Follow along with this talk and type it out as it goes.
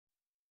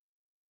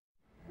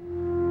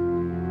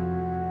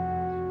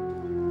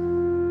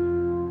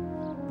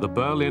The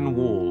Berlin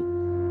Wall,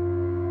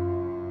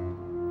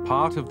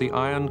 part of the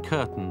Iron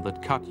Curtain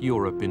that cut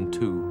Europe in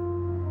two.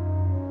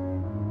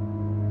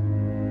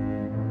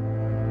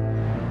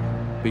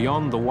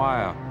 Beyond the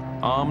wire,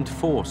 armed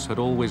force had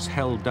always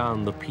held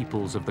down the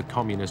peoples of the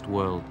communist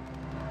world.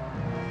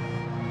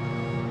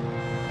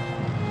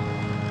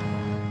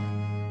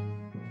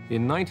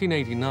 In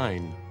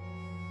 1989,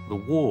 the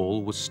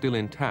wall was still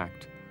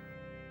intact,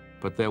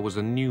 but there was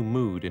a new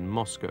mood in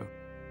Moscow.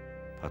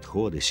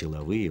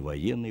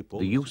 The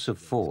use of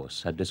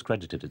force had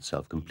discredited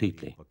itself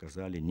completely.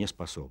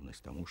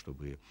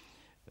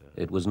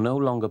 It was no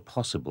longer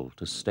possible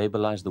to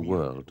stabilize the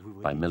world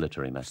by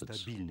military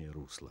methods.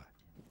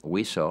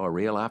 We saw a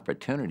real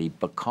opportunity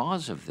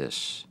because of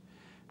this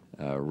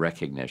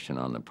recognition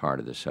on the part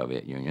of the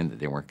Soviet Union that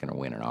they weren't going to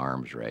win an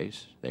arms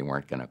race. They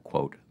weren't going to,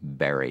 quote,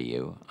 bury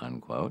you,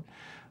 unquote.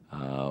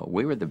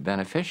 We were the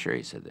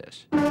beneficiaries of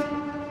this.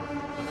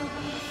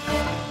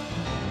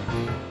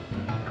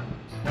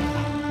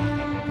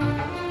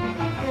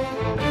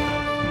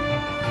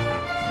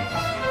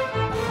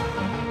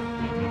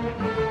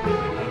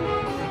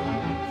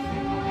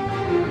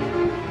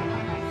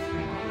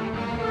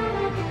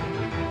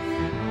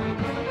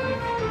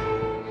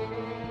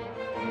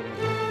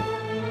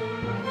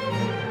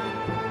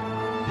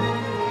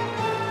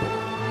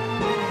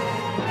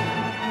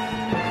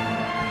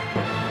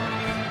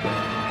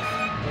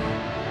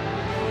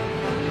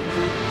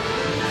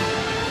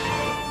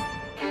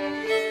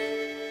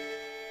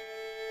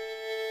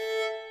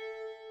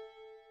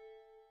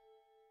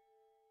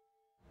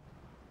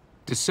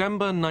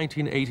 December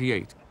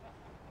 1988.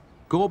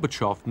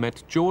 Gorbachev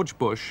met George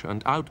Bush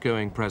and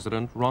outgoing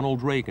President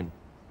Ronald Reagan.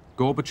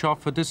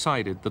 Gorbachev had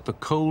decided that the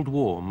Cold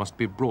War must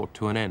be brought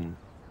to an end.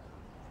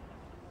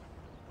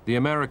 The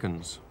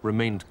Americans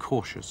remained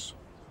cautious.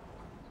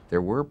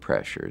 There were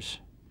pressures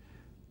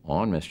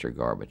on Mr.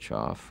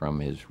 Gorbachev from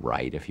his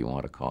right, if you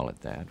want to call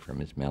it that, from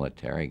his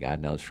military,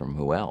 God knows from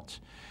who else,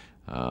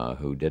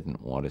 who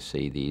didn't want to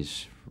see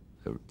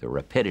the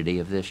rapidity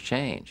of this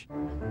change.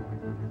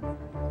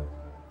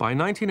 By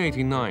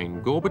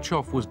 1989,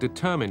 Gorbachev was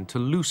determined to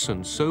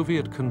loosen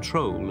Soviet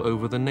control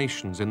over the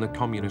nations in the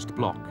communist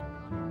bloc.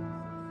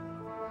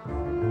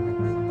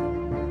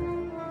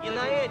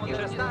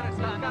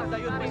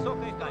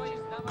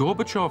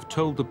 Gorbachev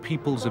told the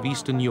peoples of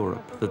Eastern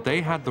Europe that they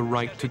had the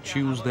right to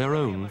choose their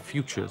own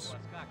futures.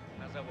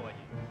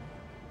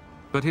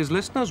 But his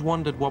listeners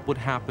wondered what would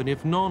happen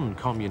if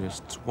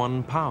non-communists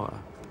won power.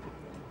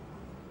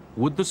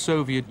 Would the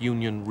Soviet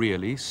Union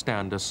really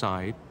stand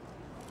aside?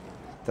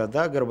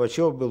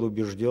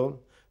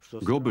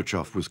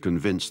 Gorbachev was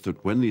convinced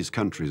that when these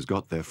countries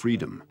got their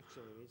freedom,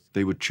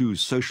 they would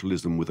choose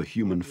socialism with a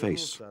human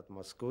face.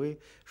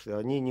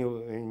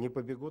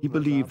 He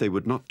believed they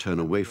would not turn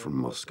away from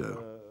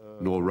Moscow,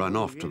 nor run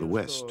off to the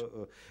West.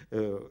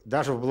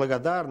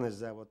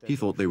 He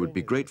thought they would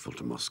be grateful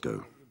to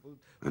Moscow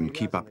and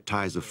keep up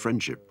ties of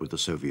friendship with the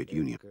Soviet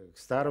Union.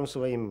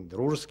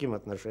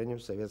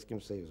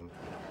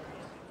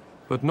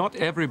 But not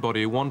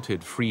everybody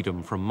wanted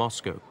freedom from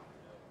Moscow.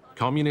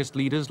 Communist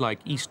leaders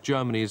like East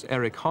Germany's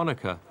Erich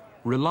Honecker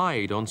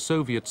relied on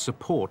Soviet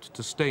support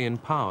to stay in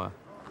power.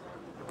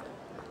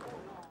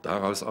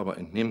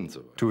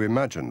 To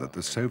imagine that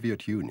the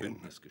Soviet Union,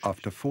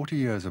 after 40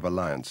 years of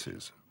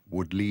alliances,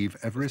 would leave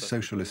every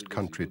socialist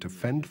country to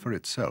fend for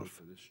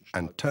itself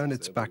and turn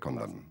its back on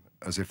them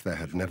as if there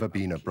had never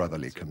been a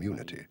brotherly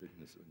community,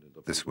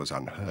 this was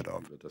unheard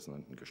of.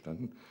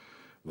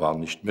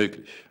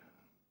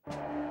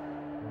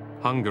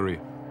 Hungary,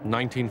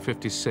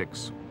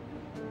 1956.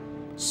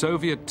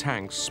 Soviet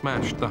tanks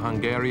smashed the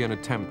Hungarian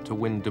attempt to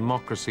win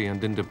democracy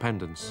and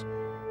independence.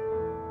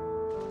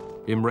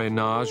 Imre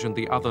Nagy and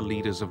the other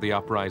leaders of the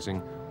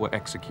uprising were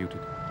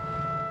executed.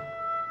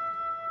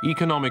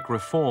 Economic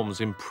reforms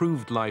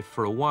improved life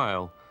for a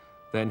while,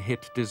 then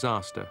hit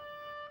disaster.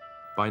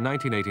 By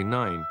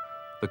 1989,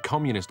 the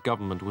communist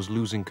government was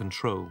losing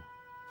control.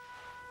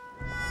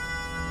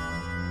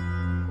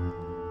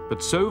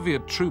 But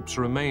Soviet troops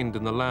remained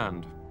in the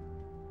land.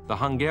 The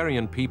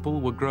Hungarian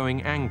people were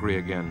growing angry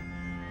again.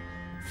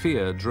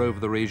 Fear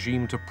drove the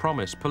regime to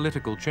promise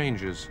political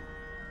changes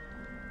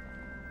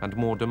and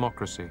more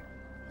democracy.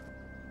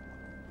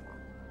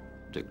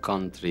 The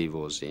country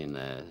was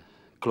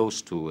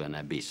close to an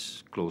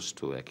abyss, close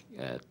to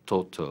a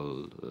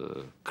total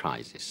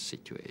crisis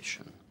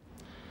situation.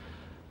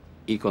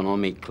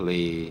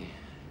 Economically,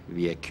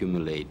 we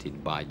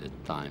accumulated by the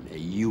time a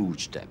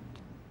huge debt.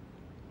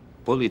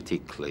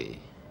 Politically,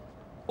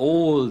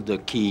 all the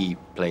key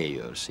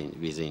players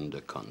within the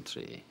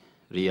country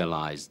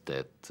realized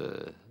that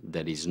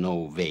there is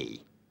no way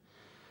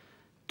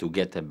to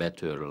get a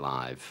better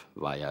life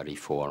via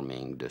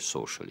reforming the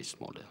socialist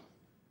model.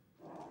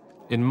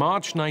 In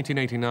March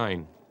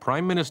 1989,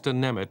 Prime Minister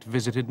Nemeth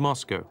visited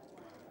Moscow.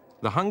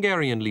 The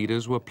Hungarian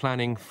leaders were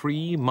planning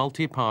free,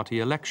 multi-party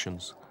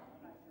elections.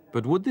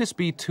 But would this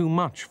be too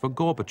much for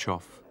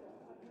Gorbachev?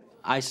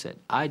 I said,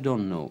 I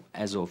don't know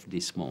as of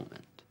this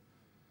moment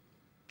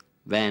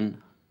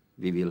when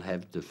we will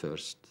have the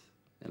first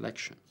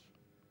elections.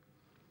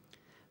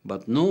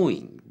 But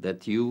knowing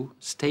that you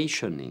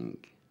stationing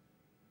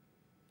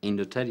in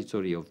the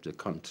territory of the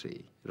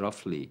country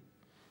roughly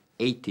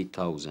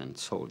 80,000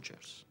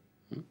 soldiers,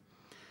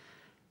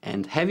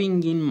 and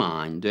having in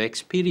mind the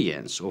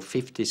experience of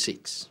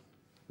 '56,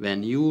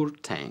 when your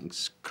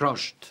tanks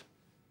crushed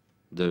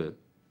the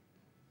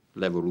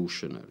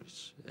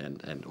revolutionaries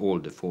and all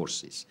the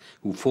forces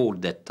who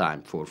fought that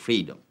time for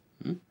freedom,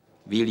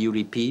 will you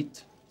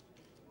repeat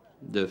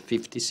the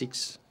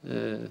 '56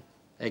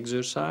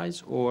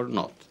 exercise or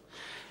not?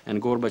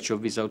 And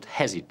Gorbachev, without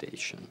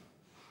hesitation,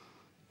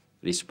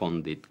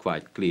 responded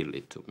quite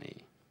clearly to me.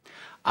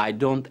 I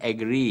don't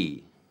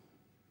agree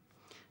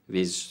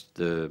with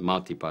the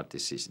multi-party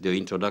system, the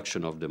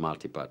introduction of the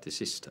multi-party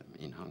system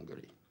in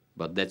Hungary.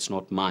 But that's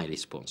not my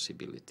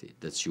responsibility,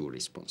 that's your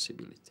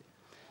responsibility.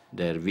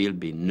 There will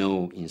be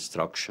no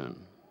instruction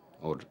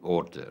or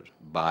order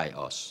by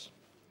us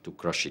to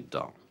crush it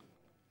down.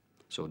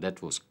 So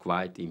that was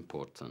quite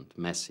important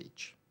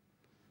message.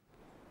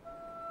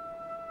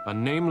 A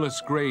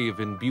nameless grave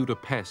in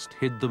Budapest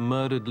hid the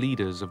murdered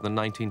leaders of the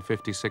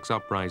 1956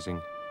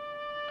 uprising.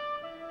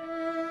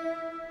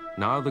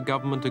 Now the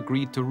government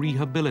agreed to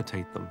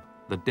rehabilitate them,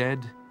 the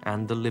dead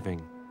and the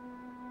living.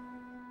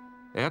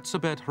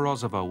 Erzsébet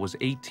Hrozova was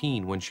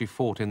 18 when she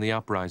fought in the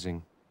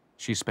uprising.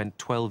 She spent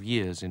 12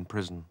 years in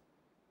prison.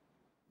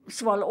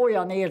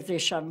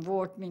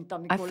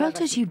 I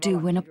felt as you do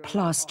when a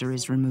plaster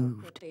is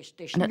removed,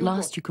 and at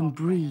last you can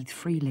breathe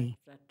freely.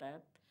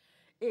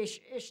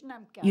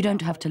 You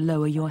don't have to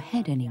lower your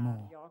head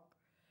anymore.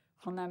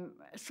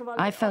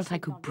 I felt I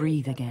could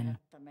breathe again.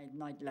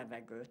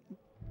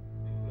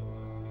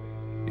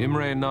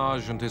 Imre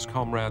Nagy and his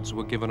comrades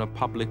were given a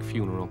public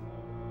funeral.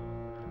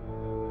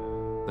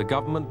 The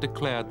government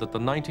declared that the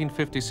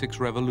 1956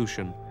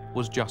 revolution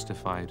was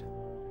justified.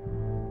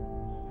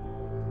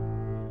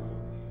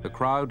 The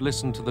crowd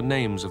listened to the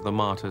names of the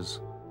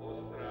martyrs.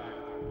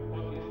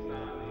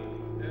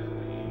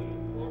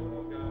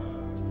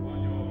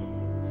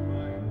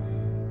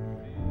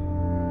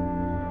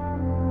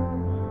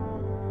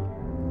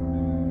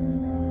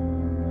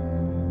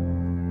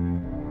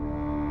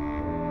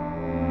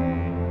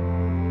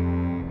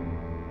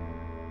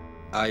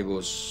 I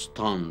was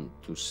stunned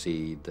to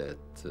see that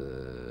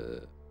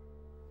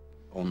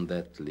on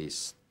that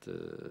list,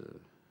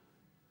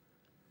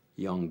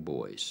 young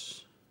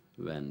boys,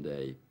 when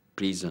they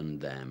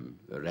imprisoned them,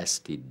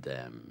 arrested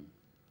them,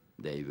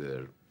 they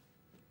were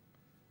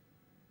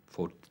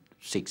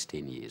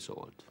 16 years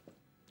old.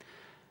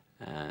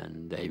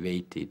 And they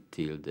waited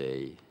till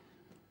they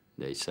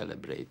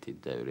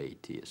celebrated their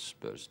 80th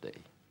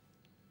birthday.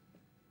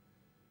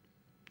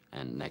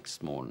 And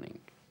next morning,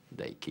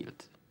 they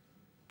killed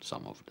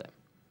some of them.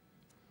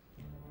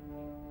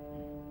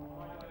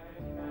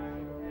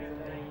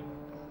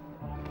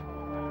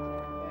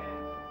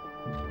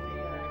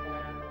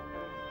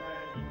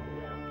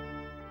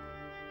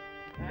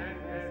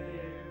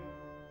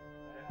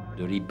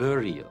 The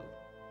reburial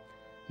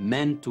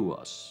meant to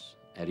us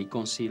a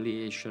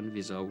reconciliation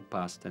with our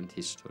past and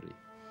history.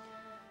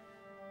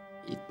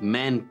 It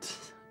meant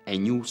a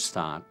new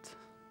start,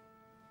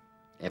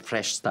 a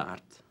fresh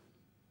start,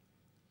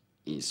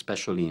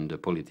 especially in the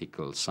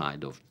political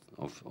side of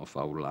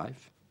our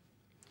life,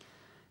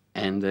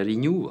 and a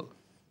renewal.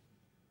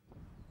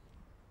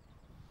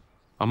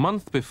 A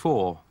month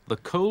before, the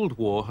Cold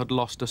War had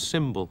lost a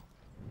symbol.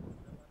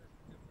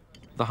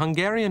 The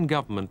Hungarian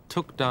government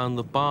took down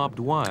the barbed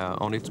wire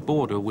on its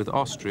border with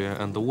Austria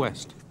and the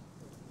West.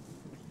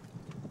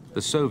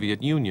 The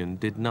Soviet Union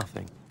did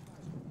nothing.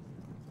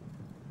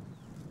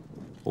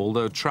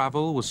 Although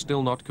travel was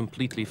still not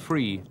completely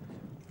free,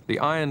 the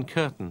Iron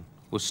Curtain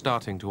was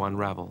starting to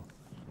unravel.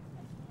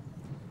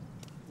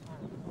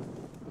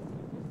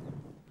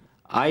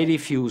 I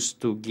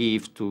refused to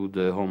give to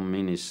the Home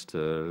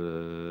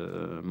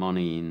Minister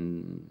money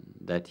in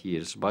that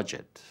year's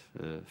budget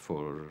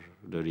for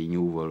the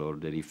renewal or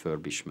the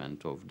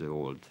refurbishment of the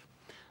old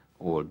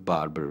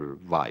barber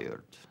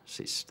wired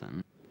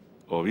system.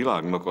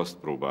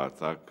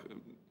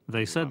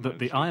 They said that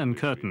the Iron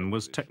Curtain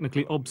was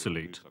technically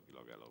obsolete.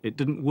 It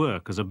didn't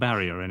work as a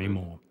barrier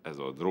anymore.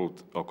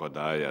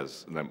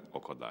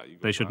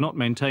 They should not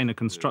maintain a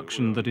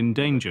construction that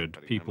endangered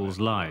people's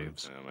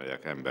lives.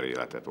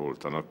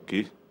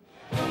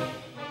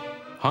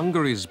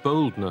 Hungary's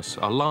boldness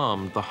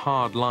alarmed the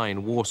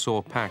hard-line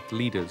Warsaw Pact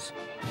leaders.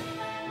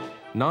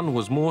 None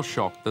was more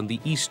shocked than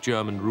the East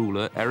German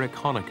ruler Erich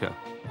Honecker.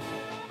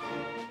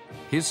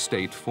 His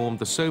state formed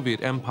the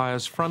Soviet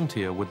Empire's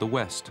frontier with the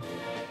West.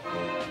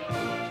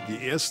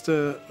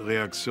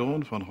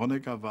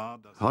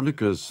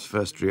 Honecker's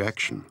first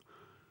reaction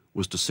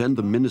was to send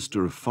the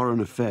Minister of Foreign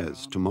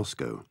Affairs to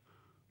Moscow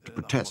to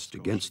protest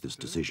against this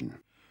decision.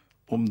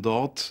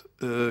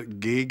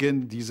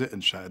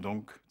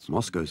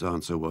 Moscow's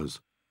answer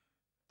was,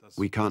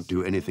 "We can't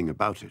do anything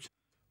about it."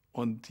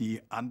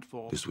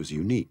 This was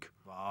unique.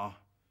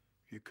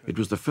 It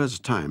was the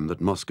first time that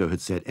Moscow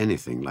had said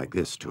anything like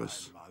this to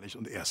us.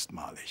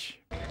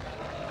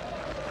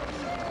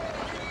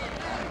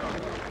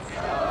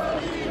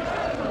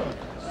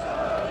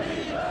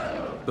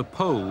 The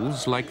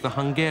Poles, like the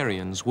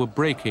Hungarians, were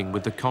breaking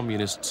with the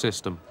communist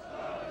system.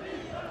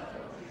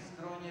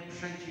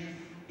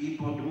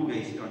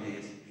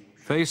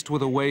 Faced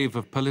with a wave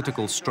of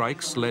political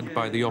strikes led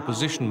by the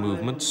opposition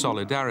movement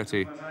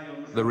Solidarity,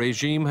 the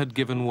regime had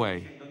given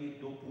way.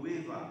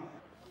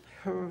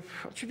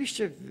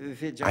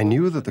 I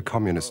knew that the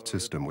communist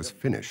system was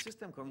finished.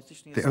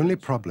 The only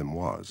problem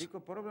was,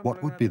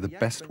 what would be the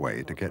best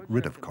way to get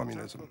rid of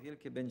communism?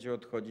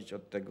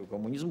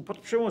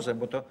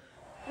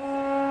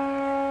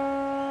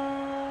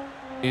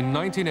 In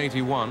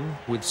 1981,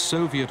 with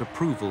Soviet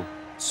approval,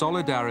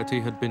 Solidarity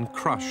had been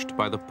crushed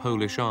by the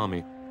Polish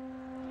army.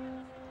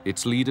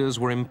 Its leaders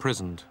were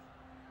imprisoned.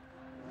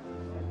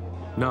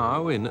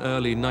 Now, in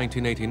early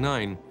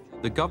 1989,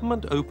 the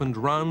government opened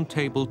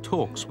round-table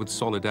talks with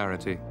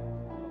Solidarity.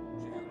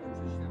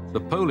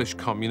 The Polish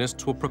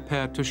communists were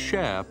prepared to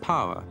share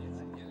power,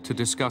 to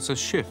discuss a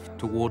shift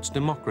towards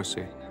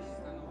democracy.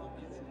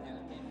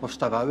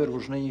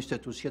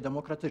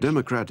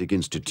 Democratic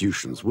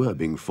institutions were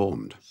being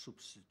formed.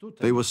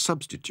 They were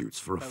substitutes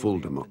for a full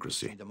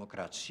democracy.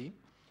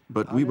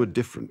 But we were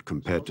different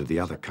compared to the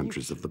other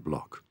countries of the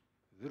bloc.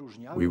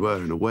 We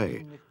were, in a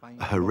way,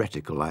 a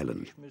heretical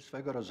island.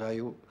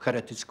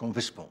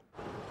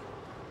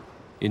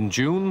 In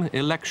June,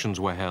 elections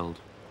were held.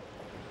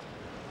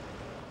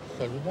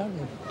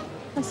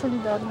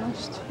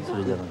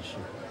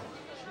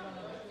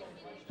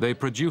 They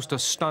produced a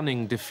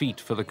stunning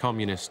defeat for the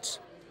communists.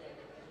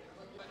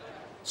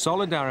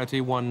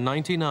 Solidarity won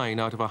 99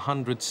 out of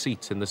 100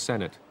 seats in the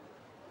Senate.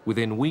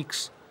 Within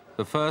weeks,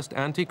 the first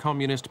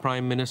anti-communist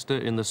prime minister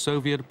in the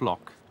Soviet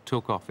bloc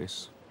took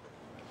office.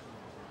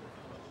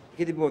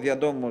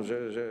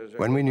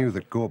 When we knew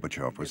that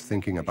Gorbachev was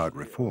thinking about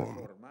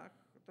reform,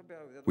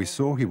 we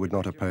saw he would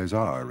not oppose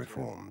our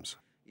reforms,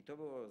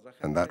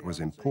 and that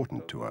was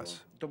important to us.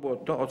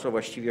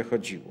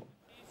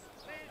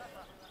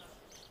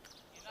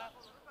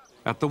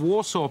 At the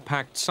Warsaw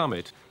Pact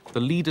summit,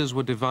 the leaders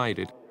were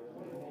divided.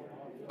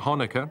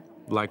 Honecker,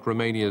 like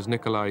Romania's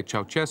Nicolae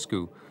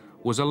Ceausescu,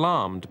 was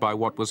alarmed by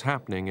what was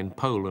happening in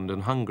Poland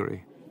and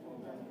Hungary.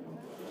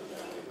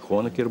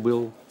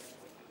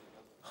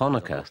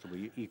 Honecker,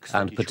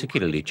 and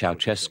particularly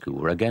Ceausescu,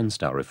 were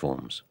against our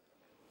reforms.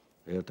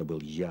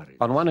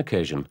 On one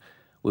occasion,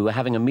 we were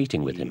having a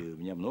meeting with him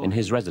in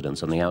his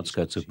residence on the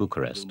outskirts of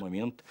Bucharest.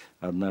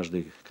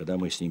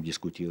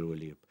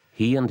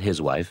 He and his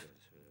wife,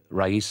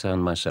 Raisa,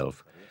 and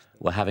myself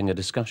were having a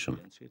discussion.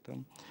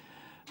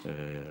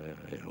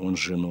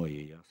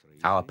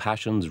 Our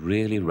passions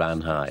really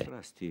ran high.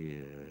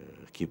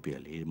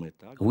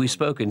 We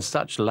spoke in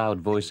such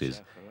loud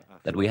voices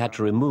that we had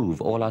to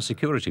remove all our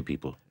security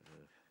people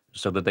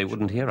so that they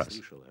wouldn't hear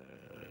us.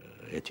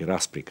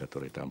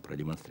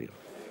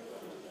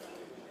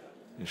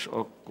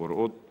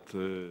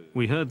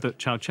 We heard that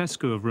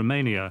Ceausescu of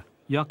Romania,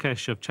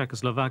 Jakeš of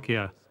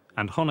Czechoslovakia,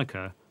 and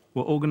Honecker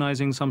were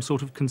organizing some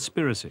sort of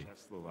conspiracy.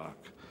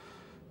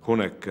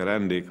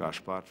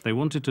 They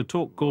wanted to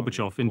talk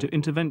Gorbachev into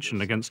intervention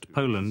against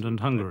Poland and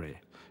Hungary.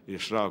 They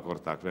said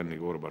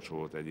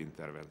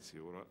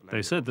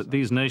that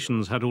these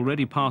nations had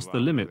already passed the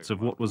limits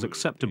of what was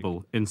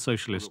acceptable in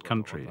socialist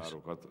countries.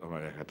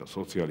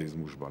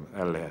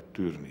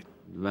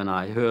 When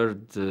I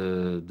heard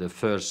the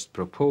first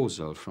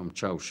proposal from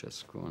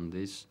Ceausescu on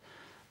this,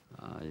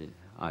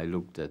 I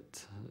looked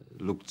at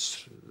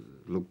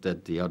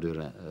the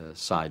other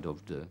side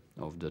of the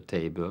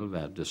table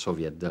where the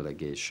Soviet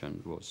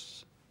delegation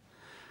was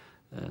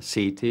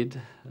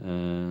seated,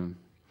 and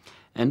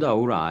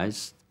our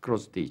eyes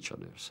crossed each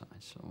other's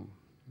eyes. So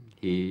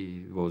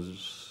he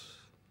was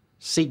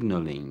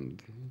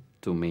signaling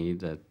to me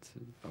that,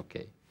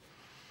 okay,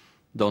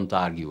 don't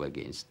argue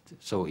against.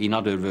 So in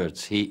other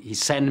words, he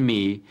sent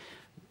me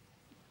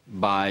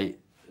by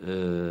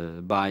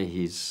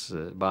his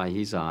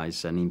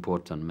eyes an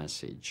important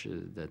message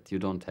that you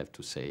don't have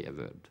to say a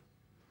word.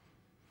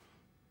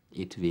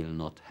 It will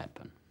not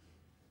happen.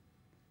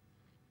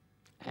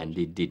 And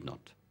it did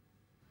not.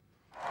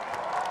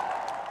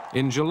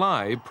 In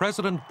July,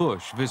 President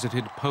Bush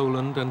visited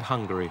Poland and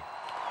Hungary.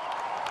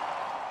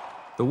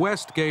 The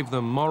West gave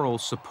them moral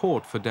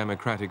support for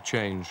democratic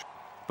change,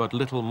 but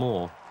little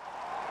more.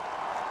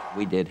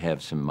 We did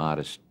have some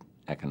modest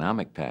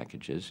economic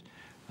packages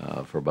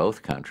for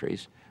both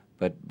countries,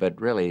 but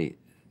really,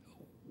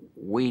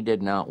 we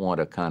did not want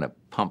to kind of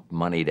pump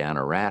money down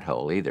a rat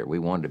hole either. We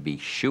wanted to be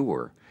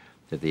sure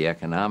that the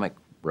economic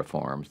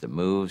reforms, the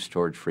moves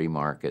towards free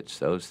markets,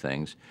 those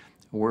things,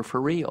 were for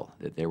real,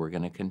 that they were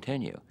going to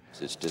continue.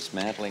 This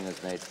dismantling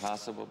was made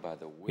possible by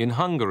the... In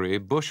Hungary,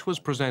 Bush was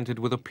presented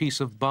with a piece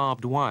of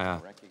barbed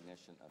wire,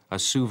 a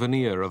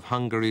souvenir of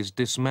Hungary's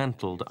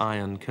dismantled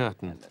Iron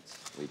Curtain.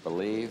 We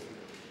believe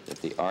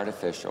that the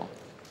artificial,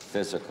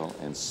 physical,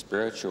 and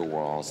spiritual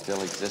walls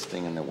still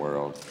existing in the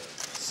world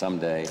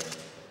someday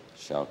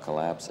shall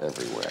collapse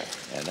everywhere.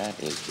 And that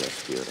is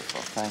just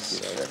beautiful. Thank you,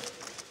 sir.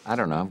 I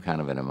don't know, I'm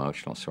kind of an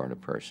emotional sort of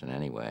person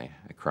anyway.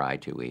 I cry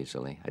too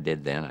easily. I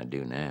did then, I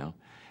do now.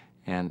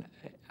 And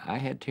I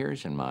had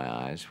tears in my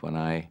eyes when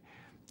I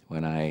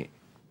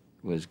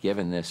was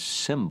given this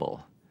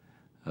symbol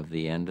of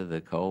the end of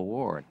the Cold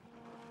War.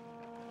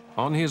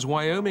 On his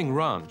Wyoming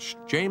ranch,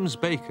 James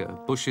Baker,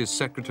 Bush's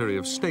Secretary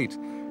of State,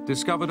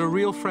 discovered a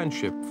real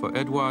friendship for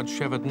Eduard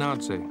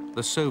Shevardnadze,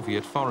 the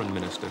Soviet foreign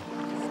minister.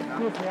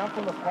 Excuse me, I'm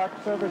from the Park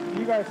Service. Do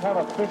you guys have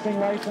a fishing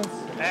license?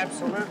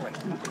 Absolutely.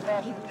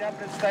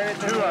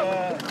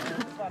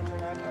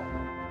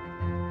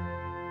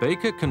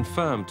 Baker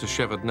confirmed to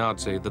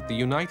Shevardnadze that the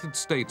United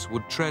States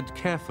would tread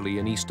carefully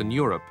in Eastern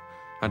Europe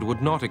and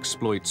would not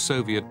exploit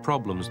Soviet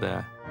problems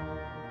there.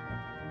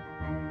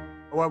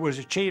 What was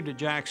achieved at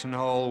Jackson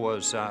Hole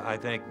was, I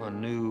think, a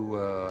new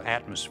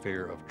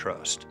atmosphere of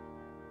trust.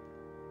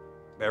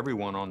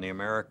 Everyone on the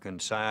American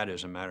side,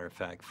 as a matter of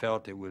fact,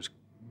 felt it was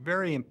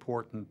very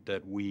important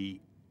that we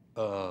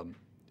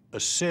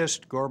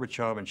assist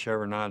Gorbachev and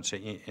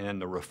Shevardnadze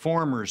and the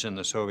reformers in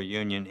the Soviet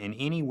Union in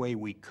any way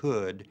we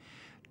could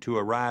to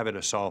arrive at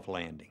a soft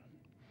landing.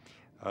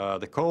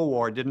 The Cold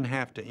War didn't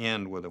have to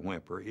end with a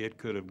whimper. It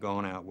could have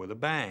gone out with a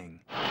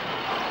bang.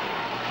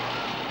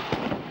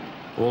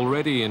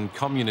 Already in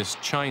communist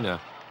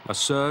China, a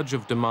surge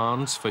of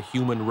demands for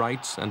human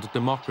rights and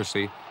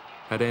democracy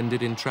had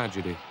ended in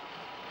tragedy.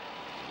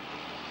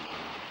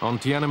 On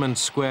Tiananmen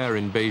Square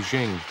in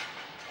Beijing,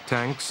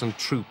 tanks and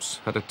troops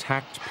had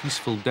attacked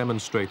peaceful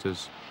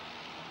demonstrators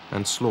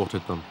and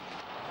slaughtered them.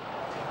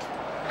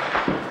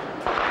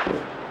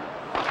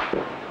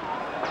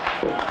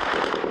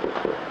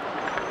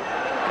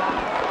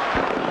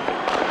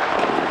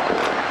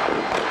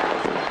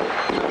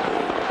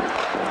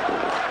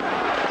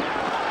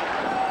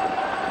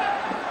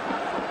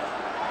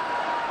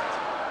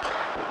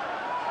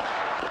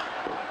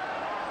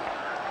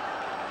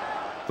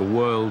 The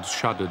world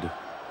shuddered.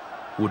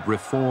 Would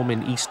reform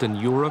in Eastern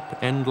Europe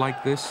end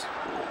like this?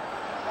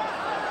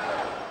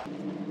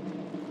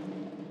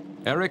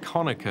 Erich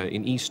Honecker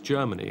in East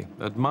Germany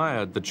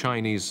admired the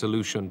Chinese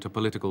solution to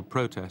political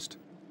protest.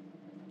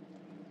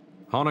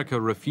 Honecker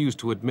refused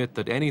to admit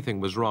that anything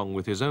was wrong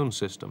with his own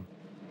system.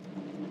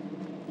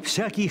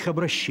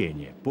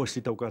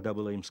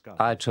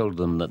 I told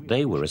them that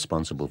they were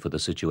responsible for the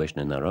situation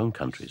in their own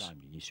countries.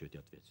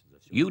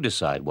 You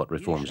decide what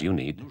reforms you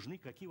need.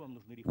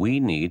 We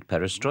need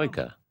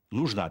perestroika.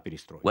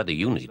 Whether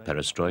you need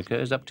perestroika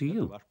is up to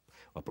you.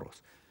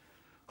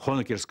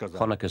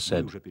 Honecker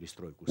said,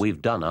 we've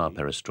done our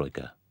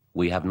perestroika.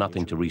 We have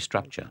nothing to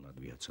restructure.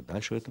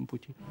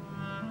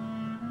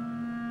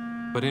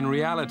 But in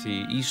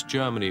reality, East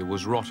Germany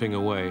was rotting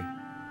away.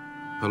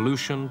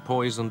 Pollution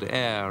poisoned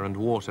air and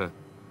water.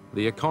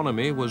 The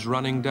economy was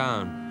running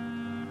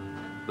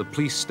down. The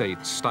police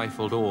state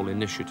stifled all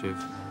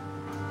initiative.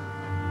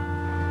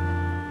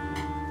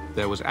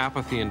 There was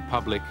apathy in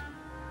public,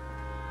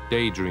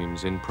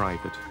 daydreams in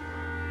private.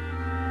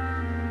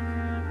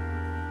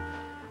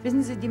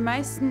 Wissen Sie, die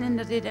meisten in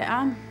der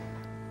DDR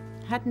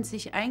hatten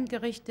sich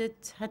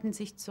eingerichtet, hatten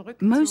sich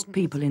zurückgezogen. Most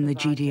people in the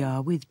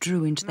GDR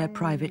withdrew into their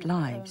private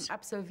lives.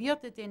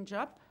 Absolvierte den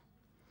Job.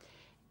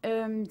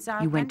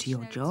 You went to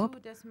your job,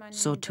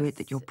 saw to it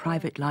that your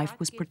private life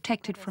was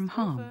protected from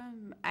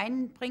harm.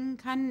 Einbringen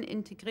kann,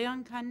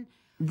 integrieren kann.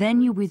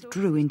 Then you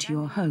withdrew into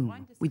your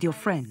home, with your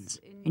friends,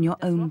 in your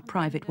own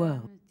private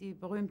world. Die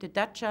berühmte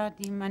Datscha,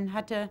 die man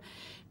hatte,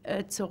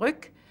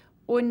 zurück.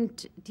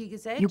 Und die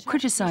you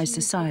criticized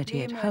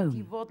society at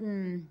home,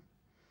 wurden,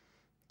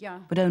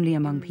 but only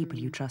among people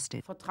you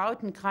trusted.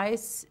 Vertrauten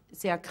Kreis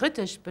sehr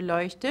kritisch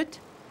beleuchtet.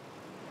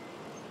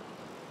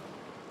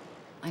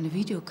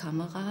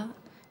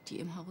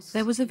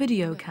 There was a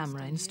video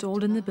camera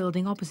installed in the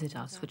building opposite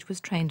us, which was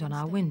trained on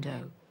our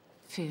window.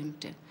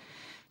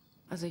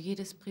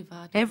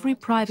 Every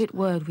private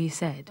word we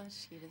said,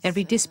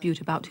 every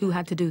dispute about who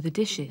had to do the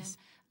dishes,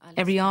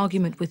 every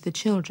argument with the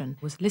children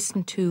was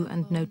listened to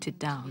and noted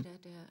down.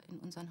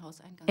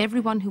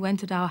 Everyone who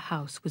entered our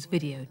house was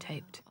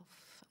videotaped.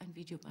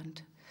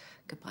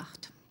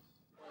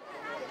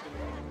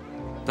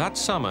 That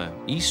summer,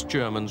 East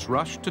Germans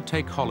rushed to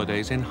take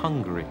holidays in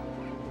Hungary.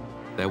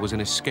 There was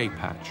an escape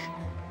hatch.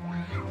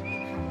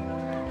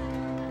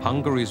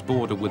 Hungary's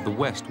border with the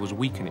West was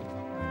weakening.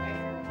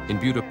 In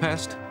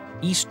Budapest,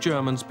 East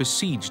Germans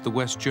besieged the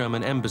West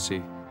German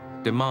embassy,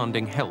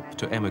 demanding help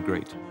to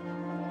emigrate.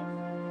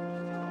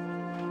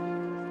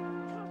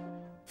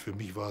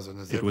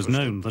 It was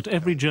known that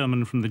every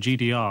German from the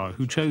GDR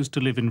who chose to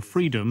live in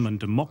freedom and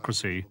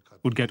democracy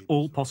would get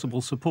all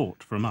possible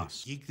support from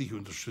us.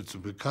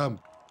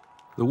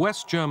 The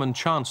West German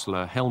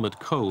Chancellor, Helmut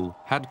Kohl,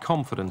 had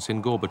confidence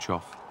in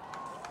Gorbachev.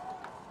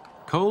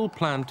 Kohl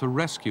planned to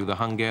rescue the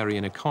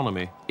Hungarian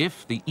economy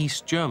if the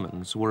East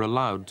Germans were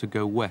allowed to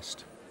go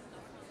west.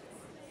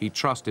 He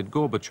trusted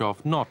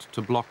Gorbachev not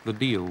to block the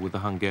deal with the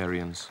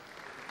Hungarians.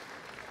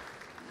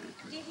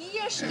 Die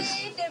hier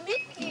stehenden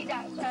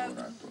Mitglieder,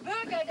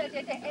 Bürger der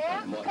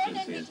DDR,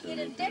 können nicht in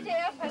der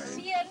DDR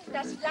passieren,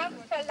 das Land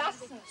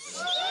verlassen.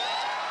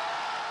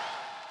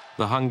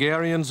 The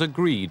Hungarians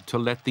agreed to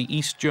let the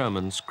East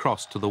Germans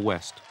cross to the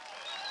west.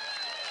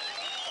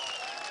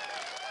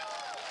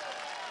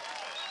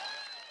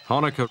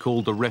 Honecker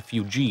called the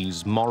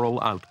refugees moral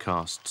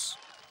outcasts.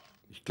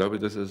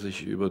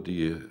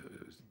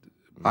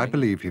 I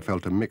believe he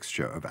felt a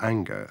mixture of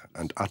anger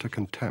and utter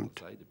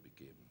contempt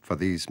for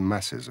these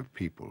masses of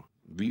people.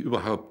 Wie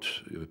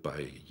überhaupt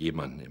bei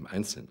jemandem im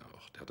Einzelnen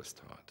auch, der das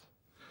tat.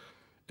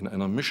 In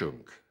einer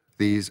Mischung.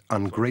 These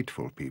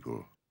ungrateful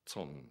people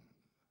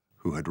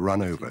who had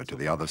run over to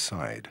the other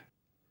side.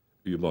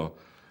 Über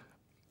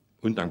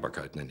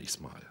Undankbarkeit nenne ich's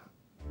mal.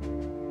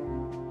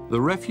 The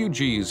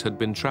refugees had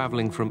been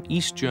traveling from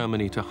East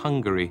Germany to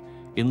Hungary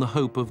in the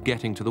hope of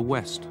getting to the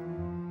west.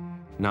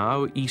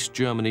 Now East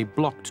Germany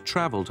blocked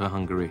travel to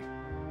Hungary.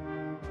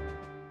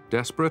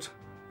 Desperate,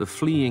 the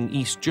fleeing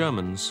East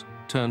Germans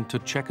turned to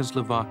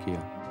Czechoslovakia.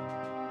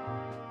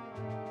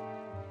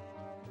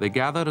 They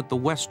gathered at the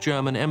West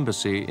German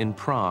embassy in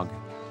Prague.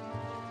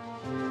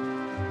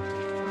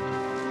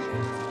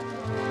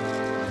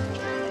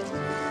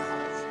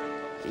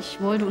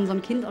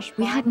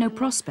 We had no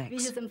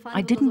prospects.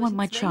 I didn't want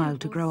my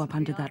child to grow up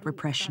under that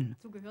repression.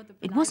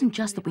 It wasn't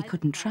just that we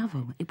couldn't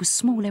travel, it was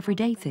small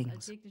everyday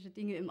things.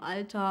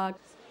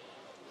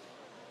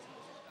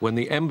 When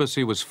the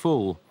embassy was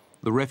full,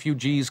 the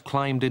refugees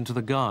climbed into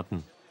the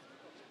garden.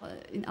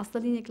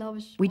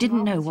 We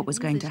didn't know what was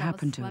going to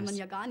happen to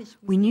us.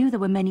 We knew there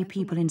were many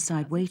people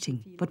inside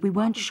waiting, but we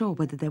weren't sure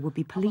whether there would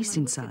be police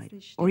inside,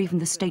 or even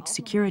the state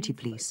security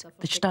police,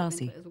 the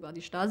Stasi.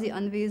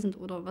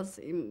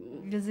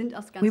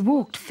 We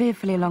walked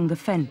fearfully along the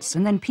fence,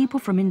 and then people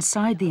from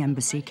inside the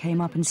embassy came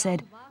up and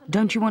said,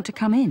 "Don't you want to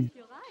come in?"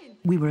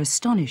 We were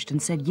astonished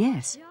and said,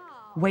 "Yes."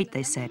 "Wait,"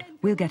 they said,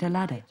 "we'll get a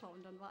ladder."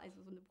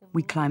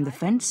 We climbed the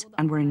fence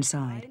and were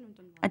inside.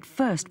 At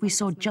first, we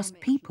saw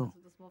just people.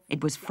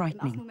 It was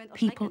frightening,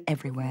 people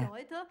everywhere.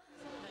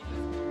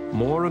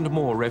 More and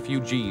more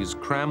refugees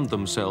crammed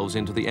themselves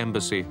into the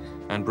embassy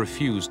and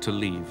refused to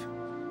leave.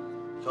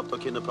 Ich habe da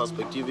keine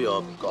Perspektive. Ich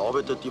habe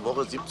gearbeitet die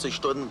Woche 70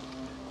 Stunden,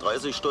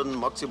 30 Stunden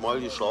maximal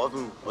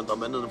geschlafen und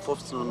am Ende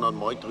 1500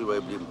 Mark drüber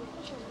geblieben.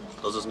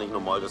 Das ist nicht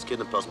normal, das ist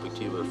keine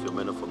Perspektive für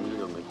meine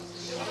Familie und mich.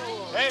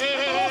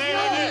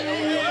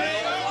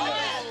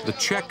 The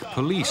Czech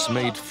police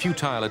made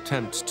futile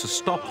attempts to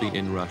stop the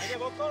inrush.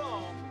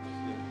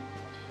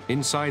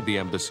 Inside the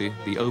embassy,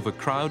 the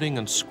overcrowding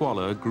and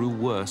squalor grew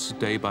worse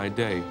day by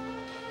day.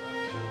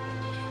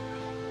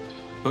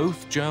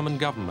 Both German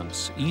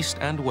governments, East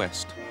and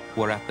West,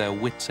 were at their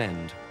wits'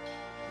 end.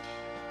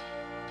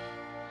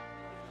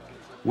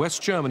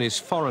 West Germany's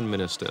foreign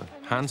minister,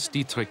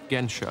 Hans-Dietrich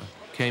Genscher,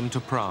 came to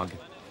Prague.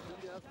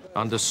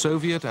 Under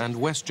Soviet and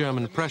West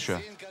German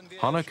pressure,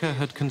 Honecker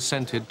had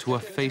consented to a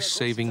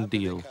face-saving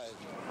deal.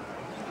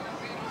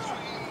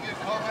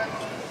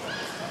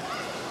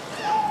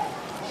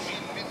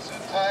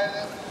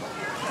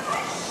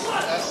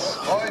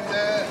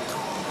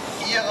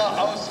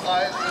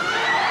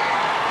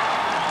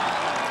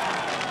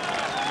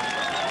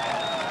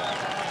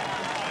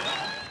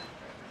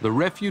 The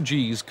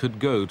refugees could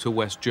go to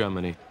West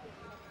Germany,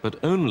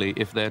 but only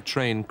if their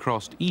train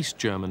crossed East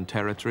German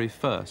territory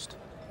first.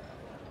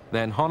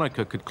 Then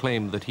Honecker could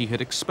claim that he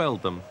had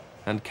expelled them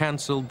and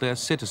cancelled their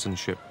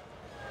citizenship.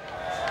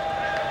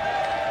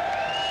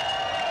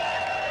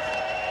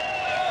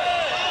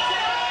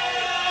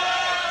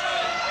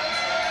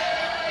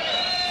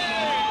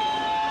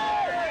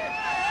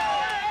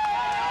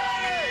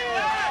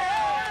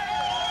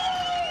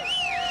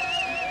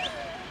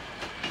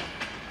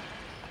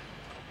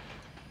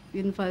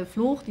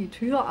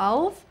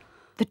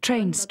 The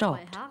train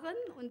stopped.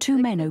 Two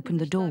men opened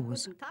the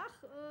doors.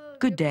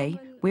 "Good day,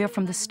 we are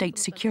from the state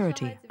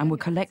security and will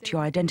collect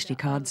your identity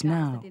cards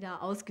now."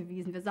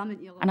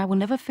 And I will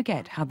never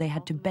forget how they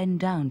had to bend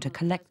down to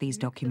collect these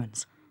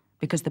documents,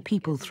 because the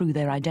people threw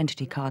their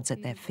identity cards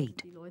at their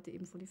feet.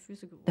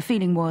 The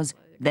feeling was,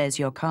 there's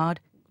your card,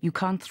 you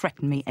can't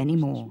threaten me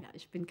anymore.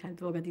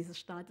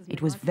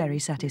 It was very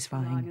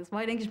satisfying.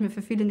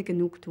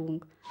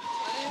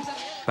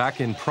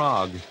 Back in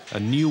Prague, a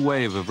new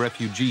wave of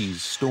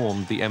refugees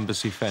stormed the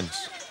embassy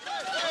fence.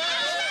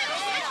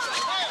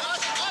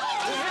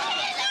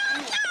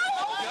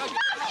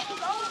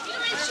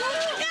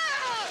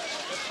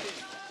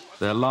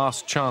 Their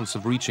last chance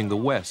of reaching the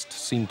West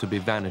seemed to be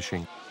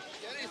vanishing.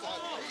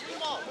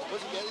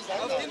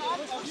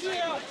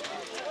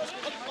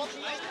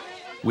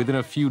 Within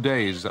a few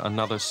days,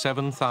 another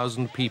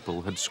 7,000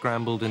 people had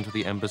scrambled into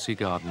the embassy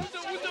garden.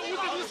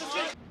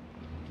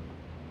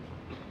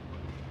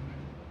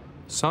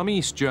 Some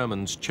East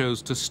Germans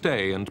chose to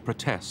stay and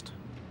protest.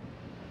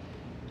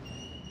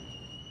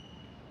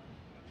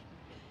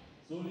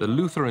 The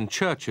Lutheran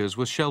churches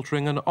were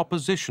sheltering an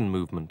opposition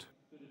movement.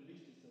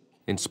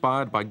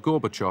 Inspired by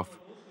Gorbachev,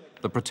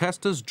 the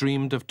protesters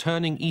dreamed of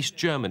turning East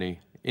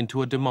Germany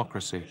into a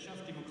democracy.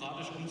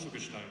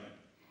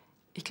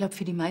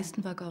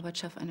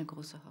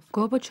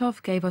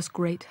 Gorbachev gave us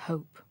great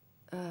hope.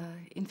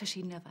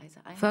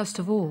 First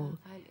of all,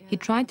 he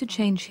tried to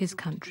change his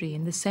country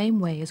in the same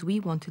way as we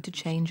wanted to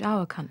change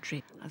our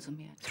country,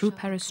 through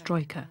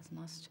perestroika,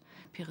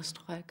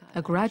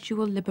 a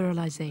gradual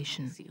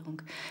liberalization.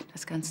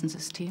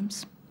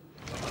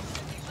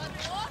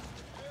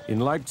 In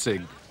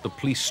Leipzig, the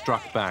police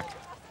struck back.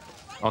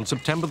 On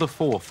September the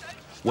 4th,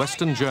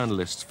 Western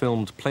journalists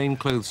filmed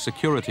plainclothes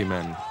security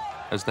men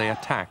as they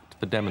attacked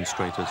the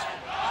demonstrators.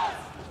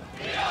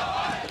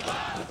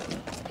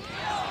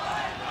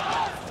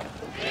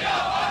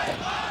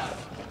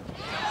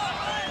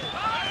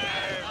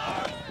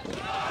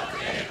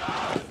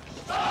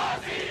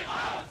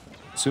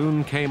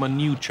 Soon came a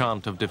new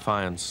chant of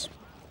defiance.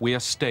 We are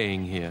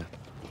staying here.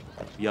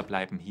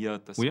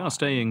 We are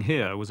staying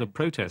here was a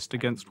protest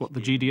against what the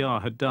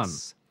GDR had done,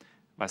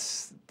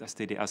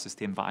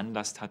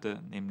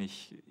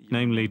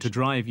 namely to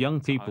drive young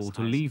people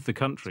to leave the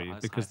country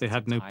because they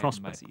had no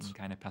prospects.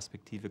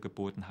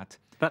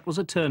 That was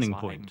a turning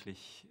point,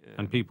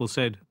 and people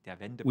said,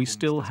 we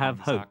still have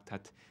hope.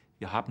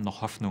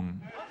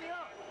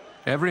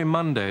 Every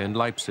Monday in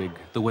Leipzig,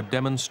 there were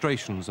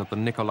demonstrations at the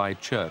Nikolai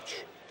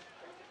Church.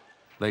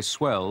 They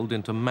swelled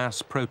into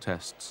mass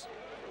protests.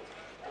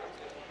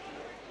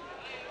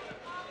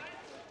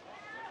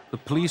 The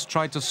police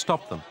tried to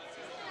stop them.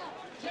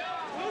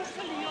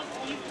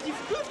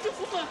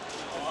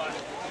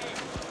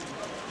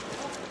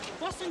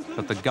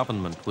 But the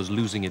government was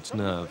losing its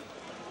nerve.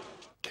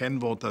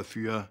 Kennwort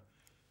dafür,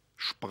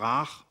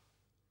 Sprach.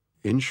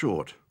 In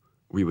short,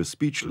 we were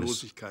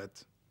speechless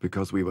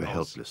because we were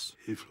helpless.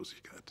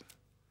 Hilflosigkeit.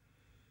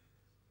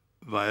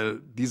 Weil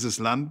dieses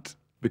Land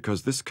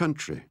because this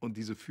country und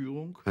diese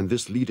Führung and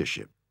this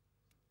leadership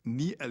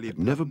had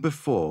never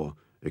before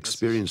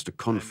experienced a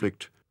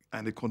conflict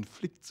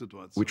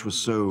which was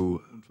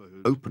so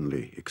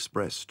openly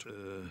expressed.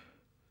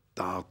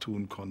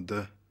 Dartun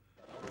konnte.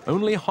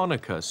 Only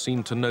Honecker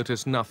seemed to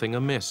notice nothing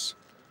amiss.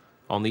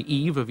 On the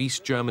eve of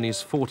East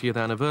Germany's 40th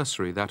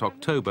anniversary that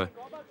October,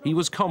 he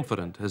was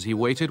confident as he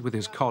waited with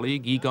his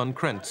colleague Egon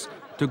Krenz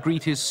to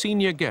greet his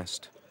senior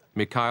guest,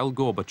 Mikhail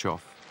Gorbachev.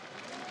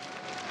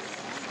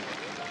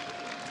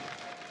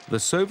 The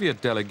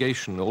Soviet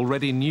delegation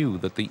already knew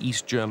that the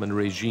East German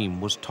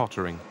regime was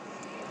tottering.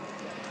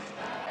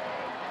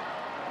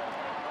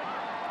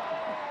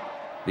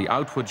 The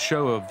outward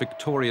show of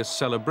victorious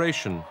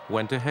celebration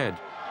went ahead.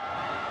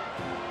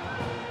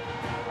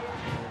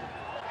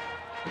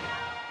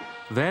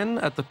 Then,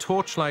 at the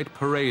torchlight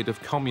parade of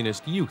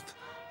communist youth,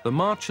 the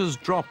marchers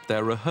dropped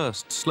their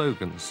rehearsed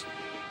slogans.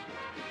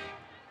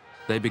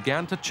 They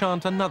began to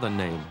chant another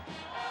name,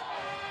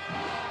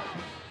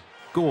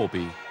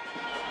 Gorby.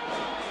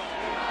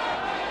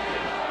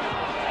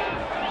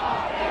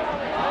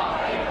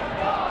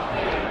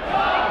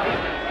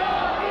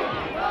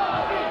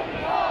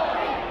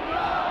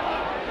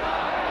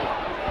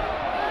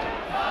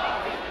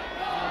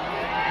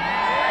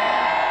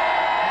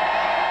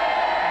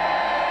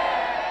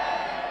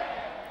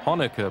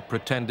 Honecker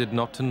pretended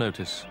not to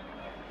notice.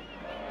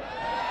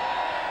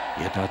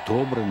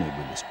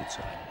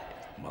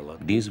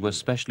 These were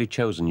specially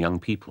chosen young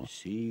people,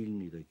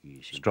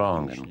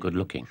 strong and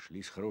good-looking.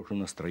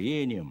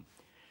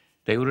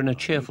 They were in a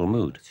cheerful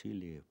mood,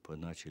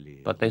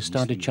 but they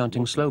started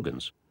chanting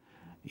slogans.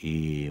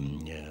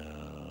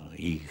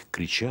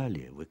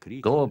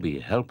 Gorby,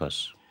 help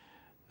us.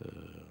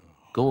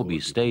 Gorby,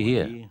 stay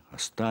here.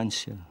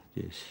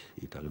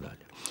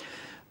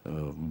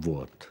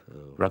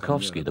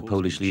 Rakowski, the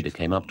Polish leader,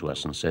 came up to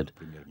us and said,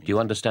 "Do you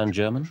understand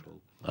German?"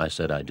 I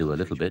said, "I do a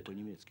little bit."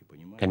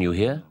 "Can you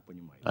hear?"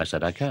 I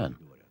said, "I can."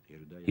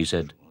 He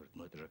said,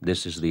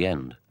 "This is the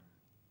end."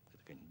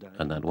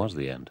 And that was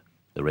the end.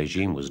 The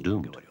regime was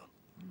doomed.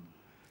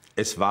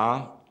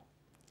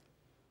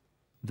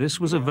 This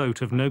was a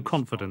vote of no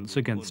confidence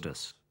against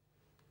us.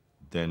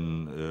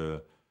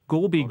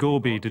 Gorby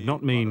Gorby did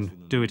not mean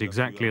do it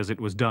exactly as it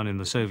was done in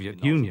the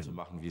Soviet Union.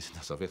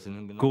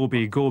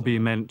 Gorby Gorby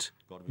meant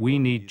we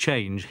need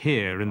change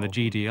here in the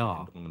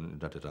GDR.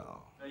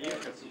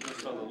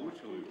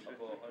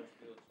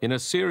 In a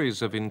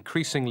series of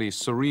increasingly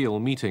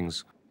surreal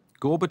meetings,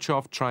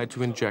 Gorbachev tried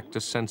to inject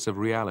a sense of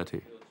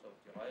reality.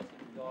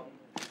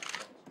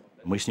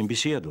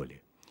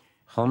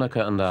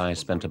 Honecker and I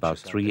spent about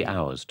 3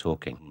 hours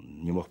talking.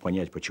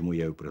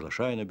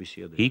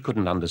 He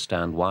couldn't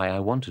understand why I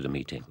wanted a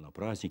meeting.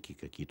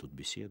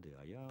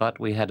 But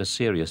we had a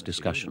serious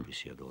discussion.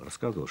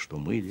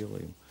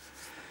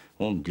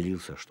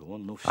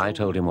 I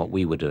told him what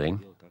we were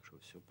doing.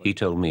 He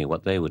told me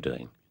what they were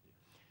doing.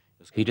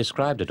 He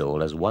described it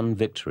all as one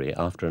victory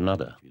after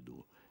another.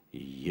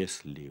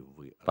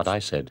 But I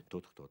said,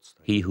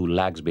 he who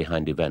lags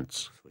behind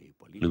events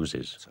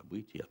loses.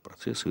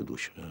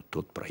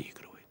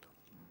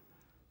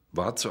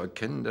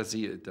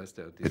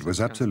 It was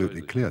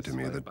absolutely clear to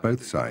me that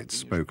both sides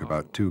spoke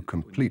about two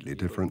completely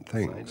different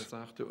things.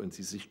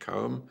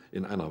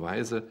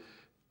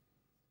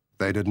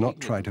 They did not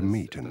try to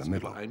meet in the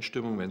middle.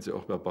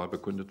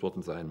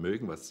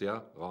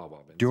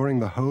 During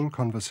the whole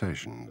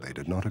conversation, they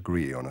did not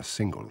agree on a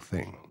single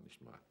thing.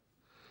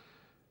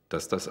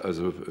 dass das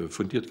also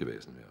fundiert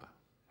gewesen wäre.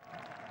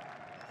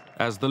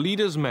 As the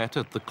leaders met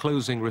at the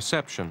closing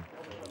reception,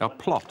 a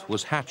plot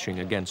was hatching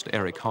against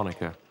Erich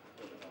Honecker.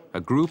 A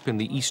group in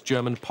the East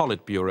German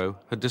Politburo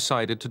had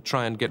decided to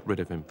try and get rid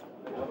of him.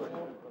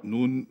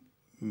 Nun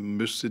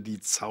müsste die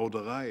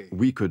Zauderei,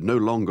 We could no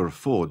longer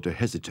afford to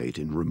hesitate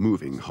in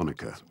removing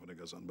Honecker.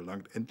 Honeckers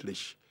anbelangt,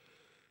 endlich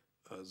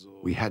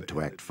We had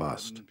to act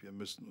fast. Wir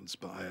müssten uns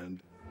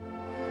beeilen.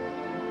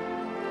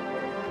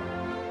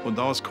 Und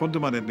daraus konnte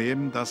man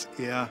entnehmen, dass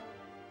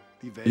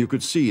die Welt, You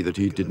could see that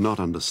he did not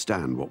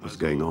understand what was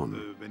going on.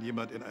 wenn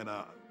jemand in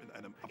einem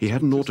He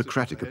had an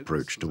autocratic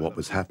approach to what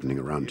was happening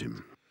around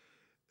him.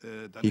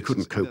 dann He ist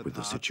couldn't es in cope der with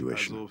the Tat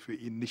situation. also für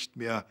ihn nicht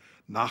mehr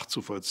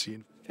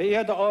nachzuvollziehen.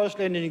 Verehrte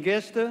ausländische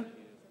Gäste,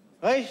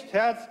 recht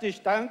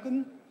herzlich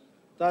danken,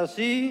 dass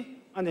Sie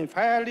an den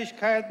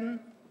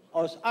Feierlichkeiten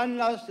aus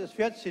Anlass des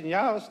 14.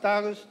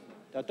 Jahrestages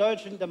der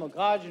Deutschen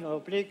Demokratischen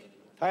Republik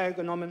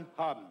teilgenommen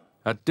haben.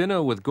 At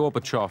dinner with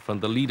Gorbachev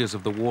and the leaders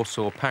of the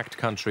Warsaw Pact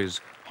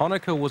countries,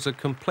 Honecker was a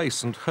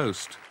complacent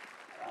host.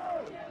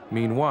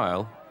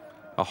 Meanwhile,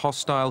 a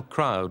hostile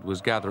crowd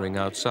was gathering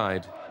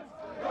outside.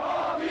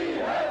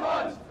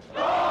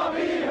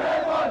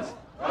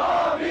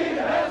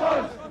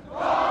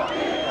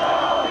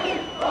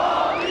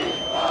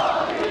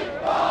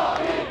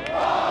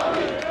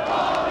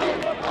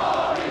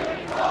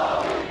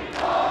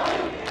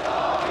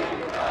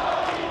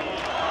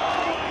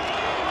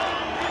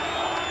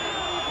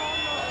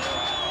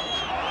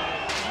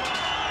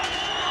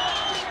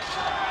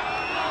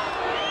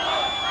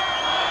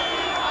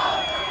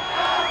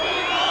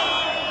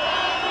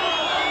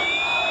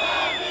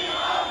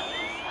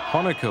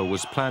 Honecker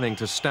was planning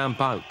to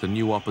stamp out the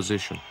new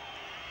opposition.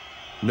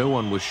 No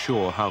one was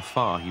sure how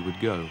far he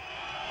would go.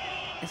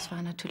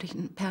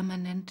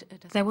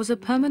 There was a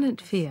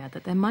permanent fear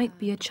that there might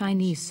be a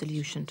Chinese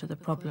solution to the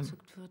problem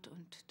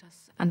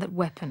and that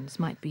weapons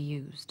might be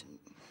used.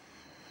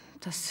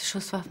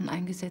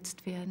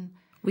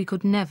 We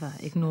could never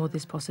ignore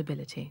this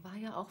possibility.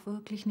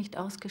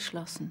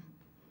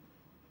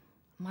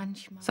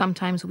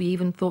 Sometimes we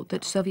even thought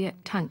that Soviet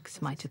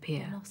tanks might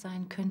appear.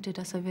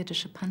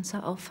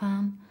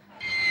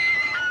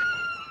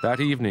 That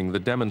evening, the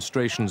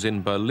demonstrations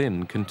in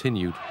Berlin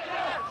continued.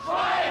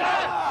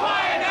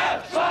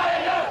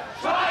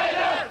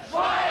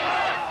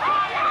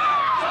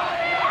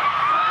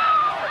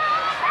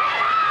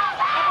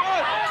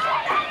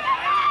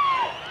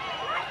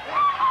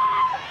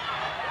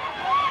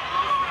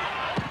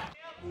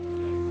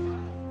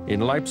 In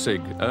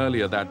Leipzig,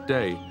 earlier that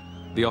day,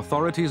 the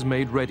authorities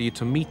made ready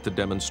to meet the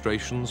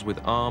demonstrations with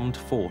armed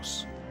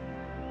force.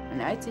 On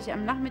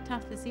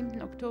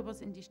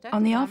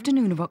the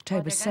afternoon of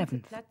October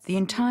 7th, the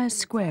entire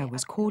square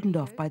was cordoned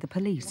off by the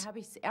police.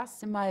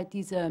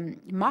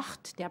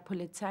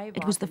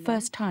 It was the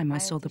first time I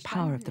saw the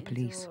power of the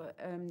police.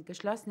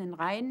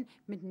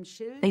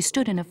 They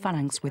stood in a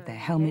phalanx with their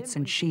helmets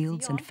and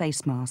shields and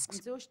face masks.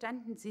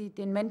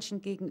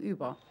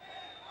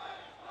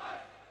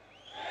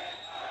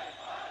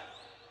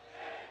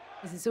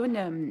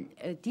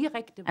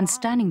 And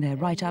standing there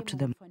right up to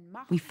them,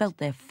 we felt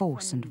their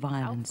force and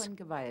violence.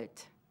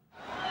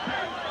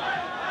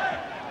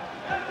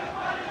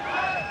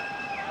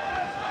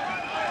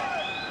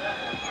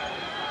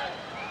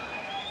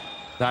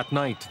 That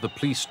night, the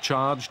police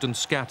charged and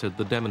scattered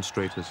the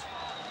demonstrators.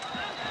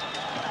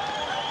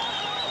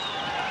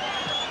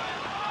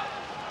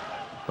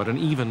 But an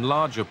even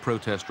larger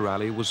protest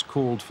rally was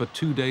called for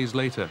 2 days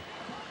later.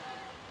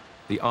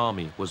 The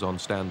army was on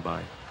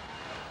standby.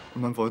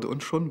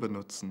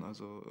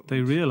 They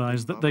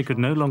realized that they could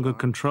no longer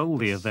control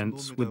the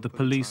events with the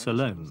police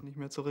alone.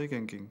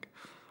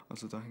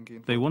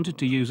 They wanted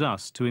to use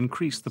us to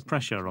increase the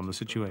pressure on the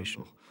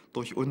situation.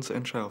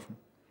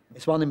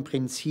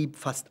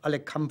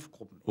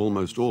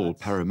 Almost all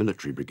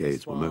paramilitary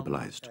brigades were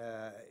mobilized.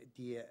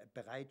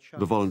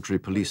 The voluntary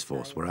police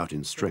force were out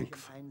in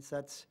strength.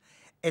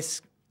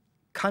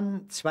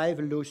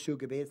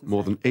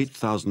 More than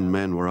 8,000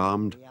 men were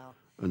armed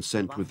and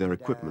sent with their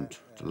equipment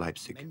to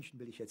Leipzig.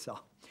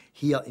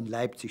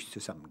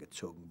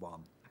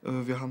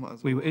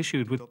 We were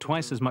issued with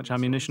twice as much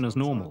ammunition as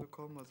normal.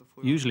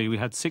 Usually we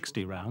had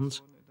 60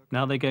 rounds.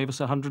 Now they gave us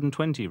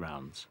 120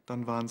 rounds.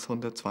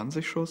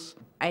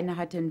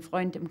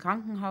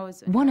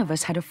 One of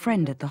us had a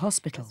friend at the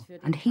hospital,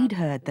 and he'd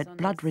heard that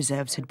blood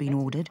reserves had been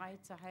ordered,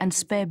 and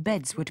spare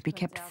beds were to be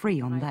kept free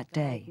on that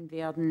day.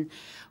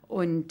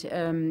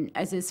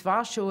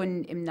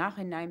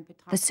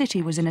 The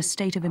city was in a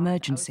state of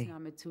emergency.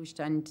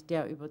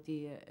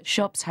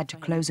 Shops had to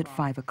close at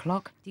 5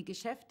 o'clock.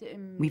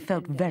 We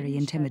felt very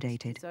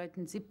intimidated.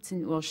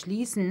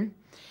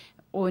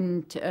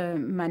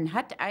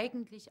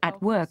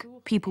 At work,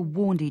 people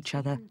warned each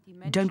other,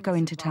 don't go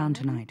into town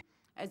tonight.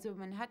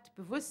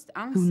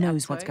 Who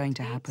knows what's going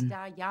to happen?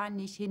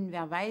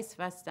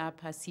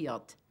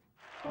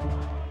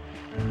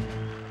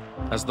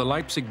 As the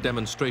Leipzig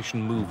demonstration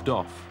moved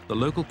off, the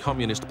local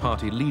Communist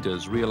Party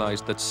leaders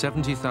realized that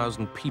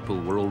 70,000 people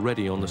were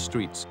already on the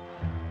streets.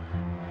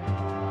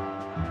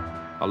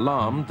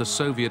 Alarmed, the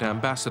Soviet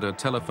ambassador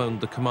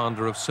telephoned the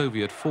commander of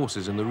Soviet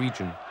forces in the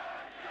region.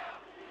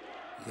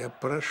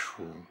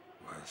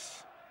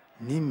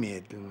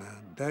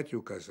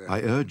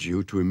 I urge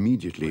you to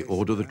immediately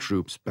order the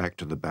troops back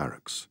to the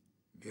barracks.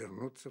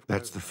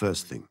 That's the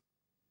first thing.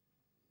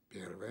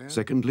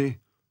 Secondly,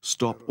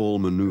 stop all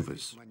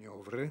maneuvers.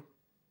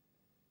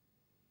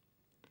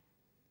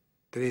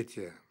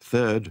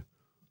 Third,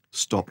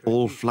 stop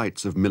all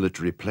flights of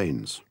military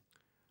planes.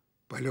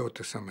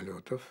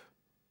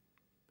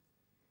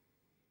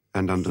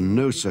 And under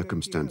no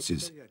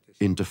circumstances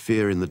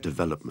interfere in the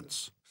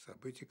developments.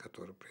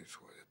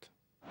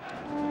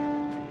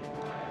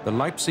 The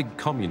Leipzig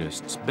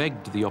communists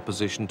begged the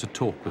opposition to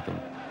talk with them.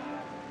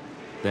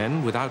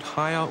 Then, without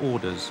higher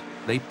orders,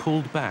 they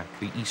pulled back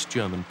the East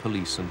German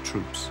police and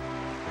troops.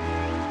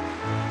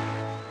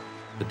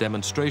 The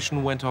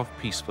demonstration went off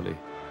peacefully.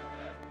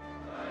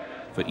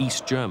 For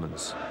East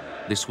Germans,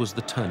 this was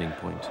the turning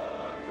point.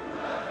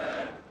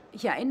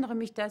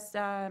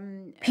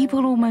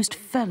 People almost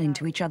fell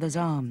into each other's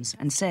arms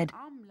and said,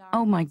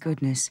 "Oh my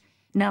goodness,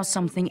 now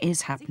something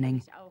is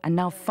happening, and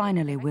now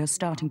finally we're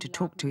starting to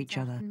talk to each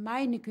other.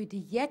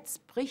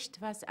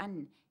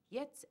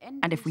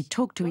 And if we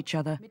talk to each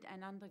other,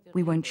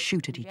 we won't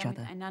shoot at each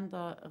other."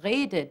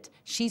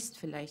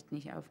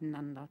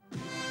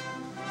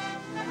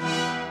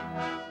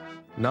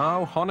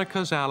 Now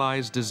Honecker's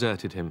allies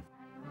deserted him.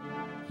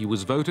 He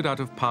was voted out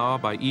of power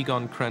by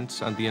Egon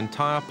Krenz and the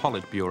entire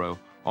Politburo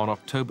on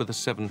October the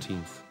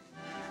 17th.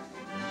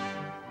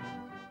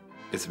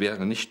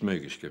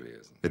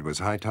 It was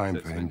high time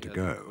for him to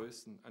go.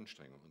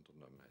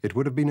 It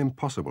would have been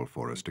impossible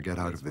for us to get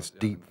out of this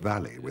deep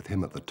valley with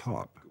him at the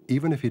top,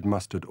 even if he'd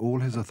mustered all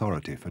his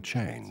authority for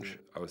change.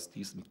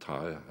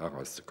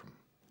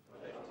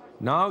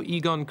 Now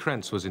Egon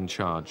Krenz was in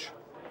charge.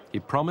 He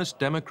promised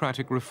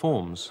democratic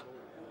reforms.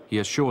 He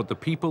assured the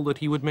people that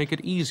he would make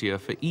it easier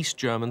for East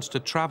Germans to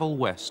travel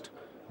west,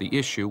 the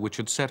issue which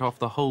had set off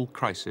the whole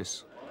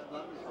crisis.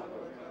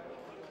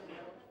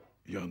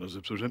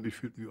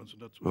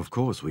 Of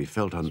course, we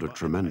felt under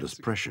tremendous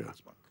pressure.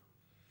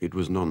 It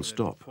was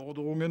non-stop.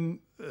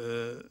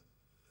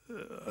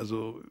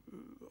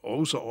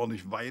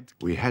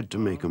 We had to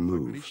make a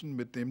move.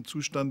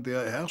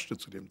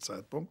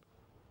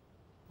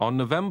 On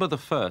November the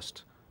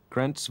 1st,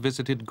 Krenz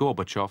visited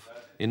Gorbachev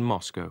in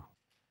Moscow.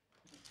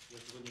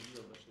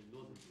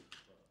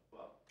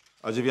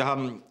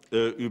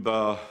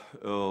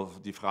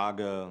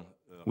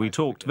 We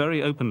talked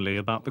very openly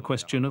about the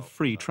question of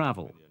free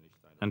travel.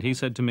 And he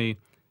said to me,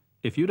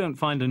 "If you don't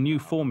find a new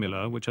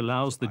formula which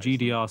allows the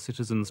GDR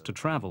citizens to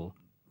travel,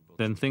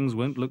 then things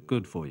won't look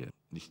good for you."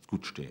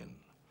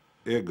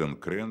 Egon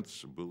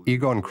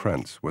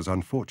Krenz was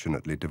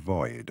unfortunately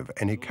devoid of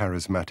any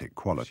charismatic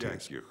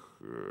qualities.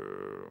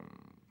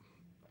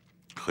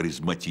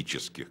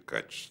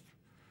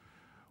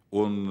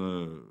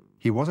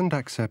 He wasn't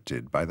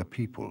accepted by the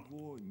people.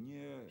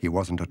 He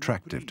wasn't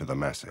attractive to the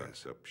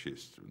masses.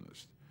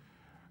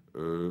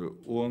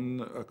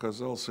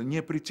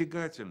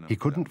 He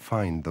couldn't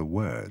find the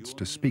words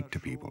to speak to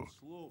people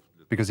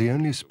because he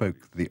only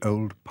spoke the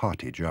old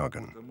party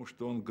jargon.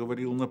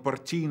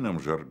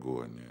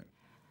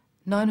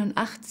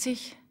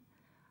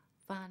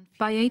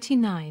 By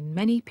 89,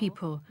 many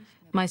people,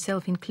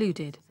 myself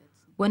included,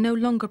 were no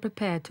longer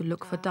prepared to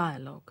look for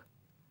dialogue.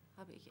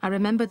 I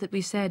remember that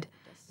we said,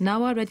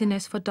 "Now our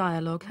readiness for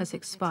dialogue has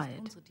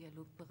expired.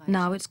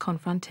 Now it's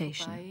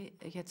confrontation."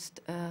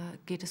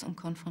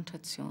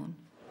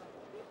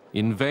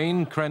 In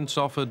vain, Krenz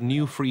offered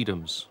new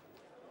freedoms.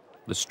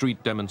 The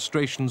street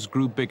demonstrations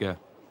grew bigger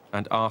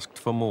and asked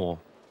for more.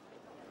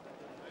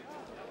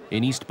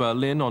 In East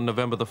Berlin on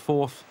November the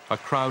 4th, a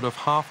crowd of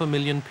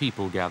 500,000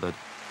 people gathered.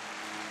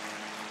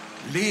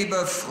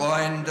 Liebe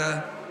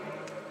Freunde,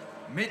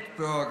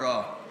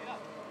 Mitbürger,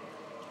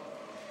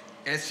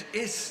 es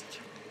ist,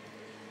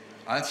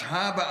 als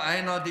habe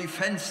einer die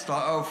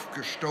Fenster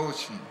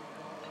aufgestoßen,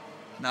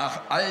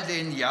 nach all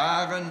den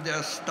Jahren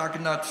der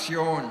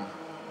Stagnation,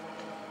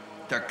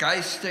 der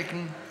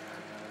geistigen,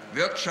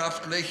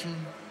 wirtschaftlichen,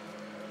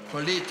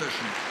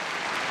 politischen.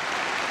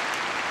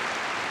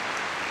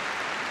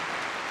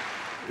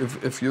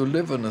 If you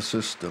live in a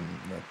system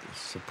that is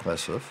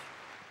suppressive,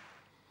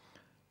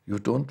 you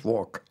don't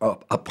walk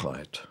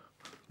upright.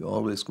 You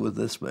always go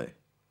this way,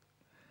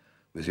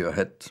 with your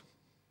head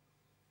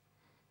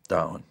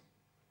down.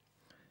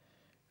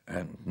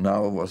 And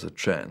now was a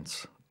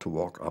chance to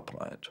walk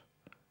upright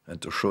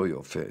and to show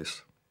your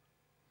face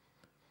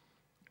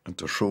and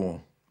to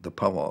show the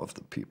power of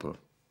the people.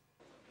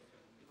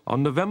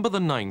 On November the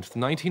 9th,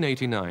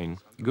 1989,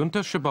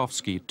 Günter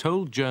Schabowski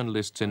told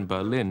journalists in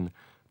Berlin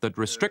that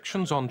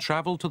restrictions on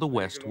travel to the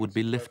West would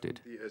be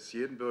lifted.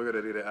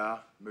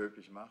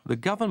 The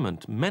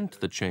government meant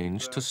the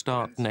change to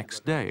start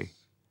next day,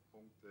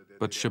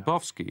 but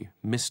Schabowski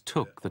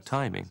mistook the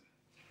timing.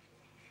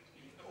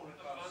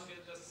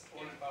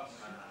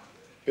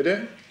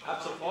 Bitte?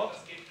 Ab sofort.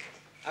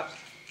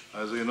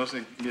 Also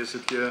Genossen, mir ist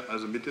hier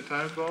also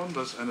mitgeteilt worden,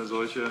 dass eine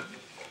solche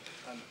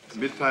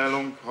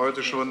Mitteilung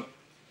heute schon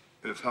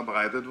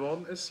verbreitet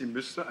worden ist. Sie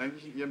müsste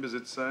eigentlich in Ihrem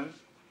Besitz sein.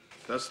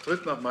 Das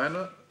tritt nach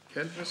meiner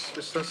Kenntnis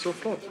ist das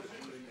sofort.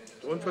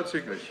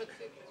 Unverzüglich.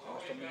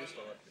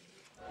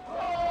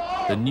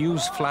 The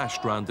news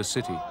flashed round the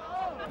city.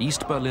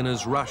 East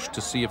Berliners rushed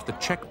to see if the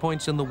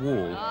checkpoints in the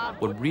wall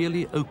were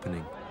really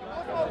opening.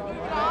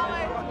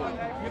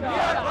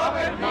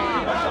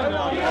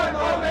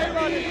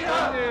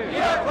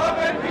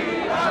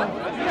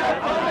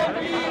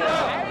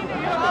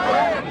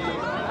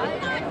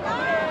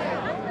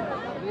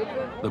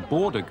 The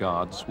border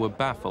guards were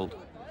baffled.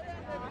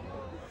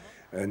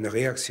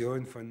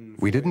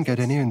 We didn't get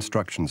any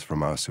instructions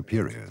from our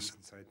superiors.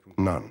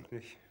 None.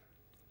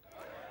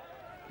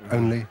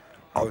 Only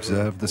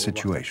observe the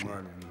situation.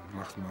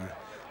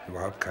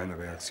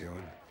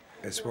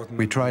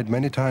 We tried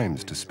many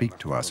times to speak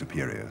to our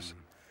superiors,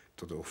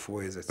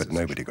 but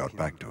nobody got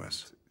back to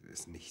us.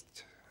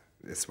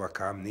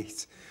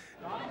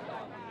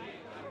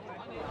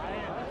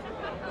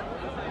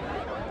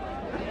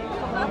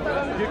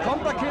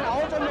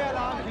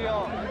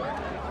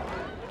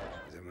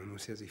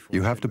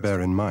 You have to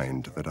bear in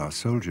mind that our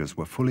soldiers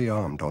were fully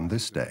armed on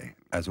this day,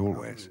 as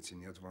always,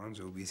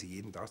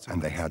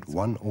 and they had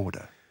one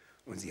order.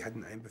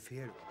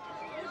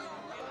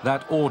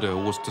 That order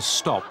was to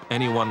stop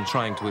anyone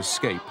trying to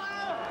escape.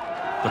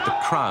 But the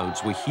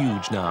crowds were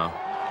huge now.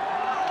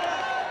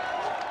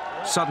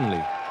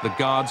 Suddenly, the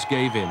guards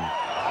gave in.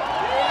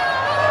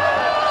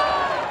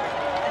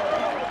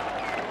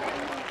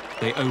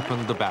 They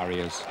opened the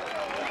barriers.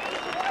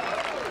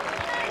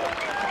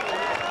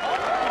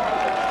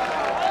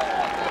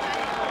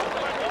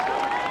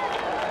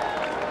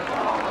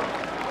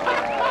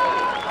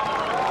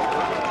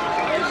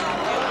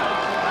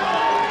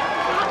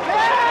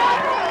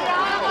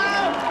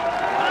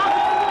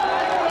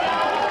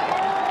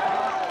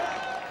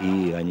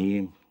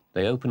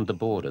 They opened the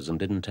borders and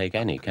didn't take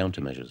any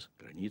countermeasures.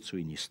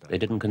 They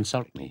didn't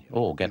consult me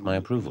or get my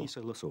approval. Die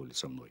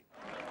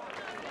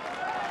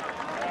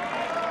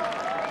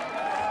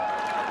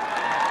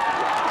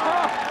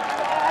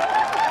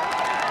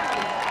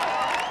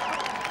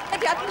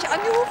hat mich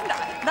angerufen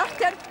nach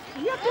der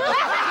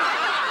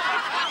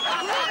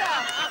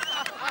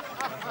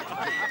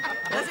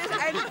Das ist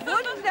ein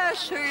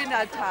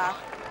wunderschöner Tag.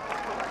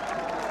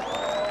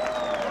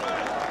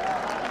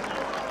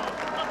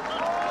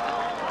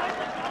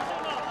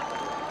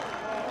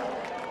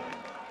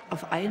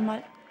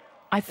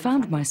 I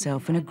found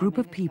myself in a group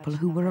of people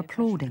who were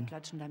applauding.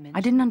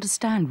 I didn't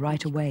understand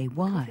right away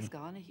why.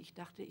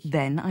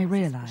 Then I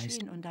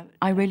realized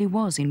I really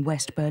was in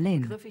West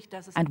Berlin,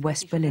 and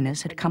West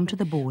Berliners had come to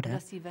the border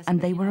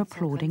and they were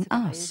applauding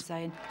us.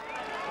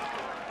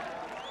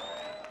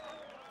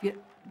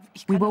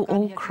 We were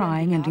all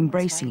crying and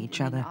embracing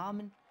each other.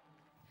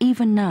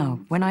 Even now,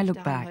 when I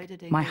look back,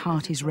 my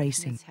heart is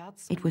racing.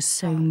 It was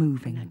so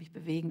moving.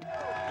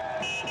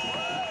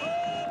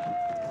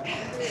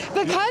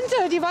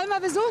 Bekannte, die wollen mal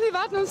besuchen, die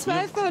warten um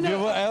 12 Uhr. Wir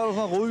wollen einfach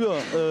mal rüber.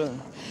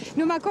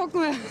 Nur mal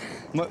gucken.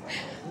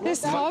 Das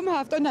ist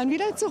traumhaft. Und dann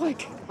wieder zurück.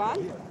 Wann?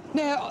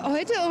 Ne,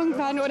 heute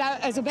irgendwann.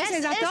 Oder, also besser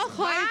gesagt, doch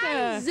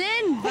heute.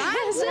 Wahnsinn!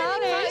 Wahnsinn!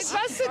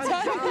 Was zu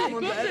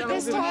toll.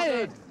 Das ist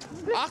toll.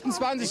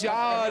 28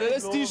 Jahre,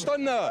 das ist die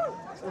Stunde.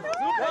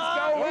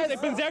 Ich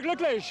bin sehr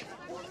glücklich.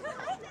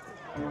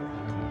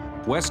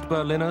 West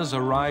Berliners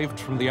arrived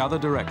from the other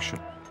direction.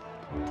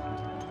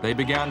 They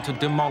began to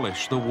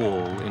demolish the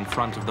wall in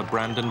front of the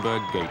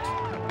Brandenburg Gate.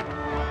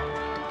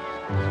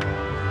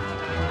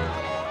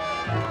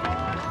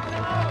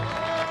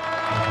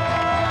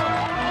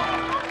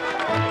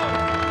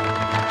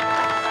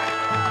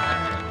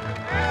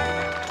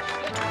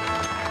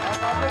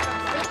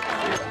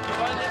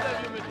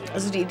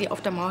 Also die Idee,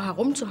 auf der Mauer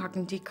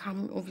herumzuhacken, die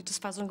kam irgendwie,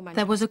 das war so ein gemeinsames.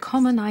 There was a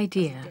common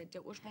idea.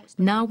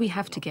 Now we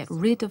have to get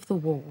rid of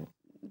the wall.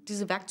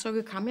 Diese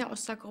Werkzeuge kamen ja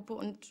aus der Gruppe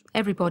und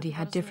everybody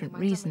had different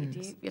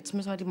reasons. Jetzt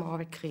müssen wir die Mauer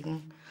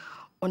wegkriegen.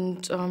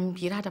 Und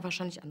jeder hatte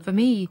wahrscheinlich andere. For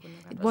me,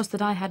 it was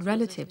that I had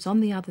relatives on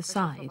the other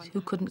side who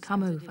couldn't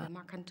come over.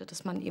 Man kannte,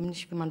 dass man eben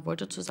nicht, wie man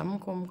wollte,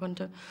 zusammenkommen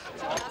konnte.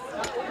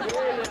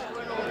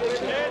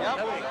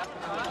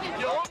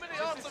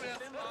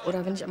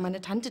 Oder wenn ich an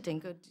meine Tante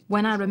denke.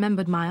 When I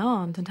remembered my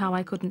aunt and how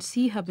I couldn't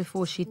see her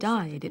before she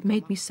died, it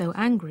made me so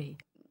angry.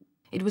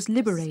 It was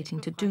liberating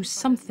to do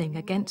something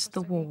against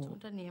the wall.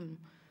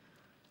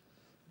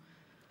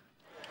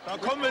 Der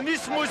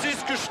Kommunismus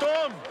ist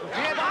gestorben.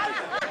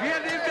 Wir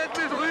nehmen das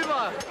mit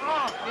rüber.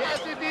 Die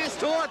SPD ist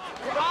tot.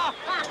 Ja,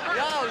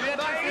 wir nehmen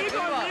das mit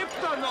rüber.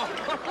 Lebt er noch.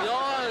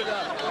 Ja, da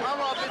haben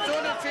wir mit so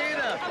einer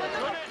Zähne.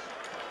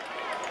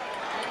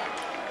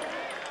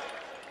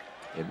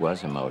 It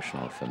was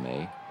emotional for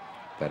me,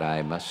 but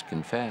I must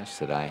confess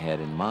that I had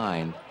in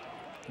mind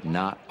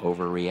not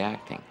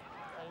overreacting.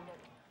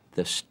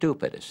 The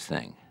stupidest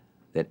thing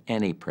that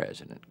any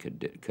president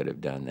could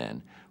have done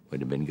then would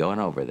have been going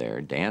over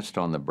there, danced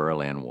on the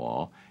Berlin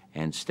Wall,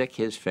 and stick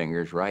his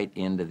fingers right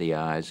into the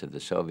eyes of the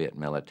Soviet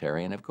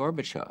military and of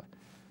Gorbachev.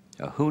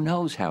 Now, who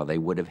knows how they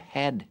would have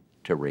had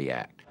to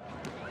react.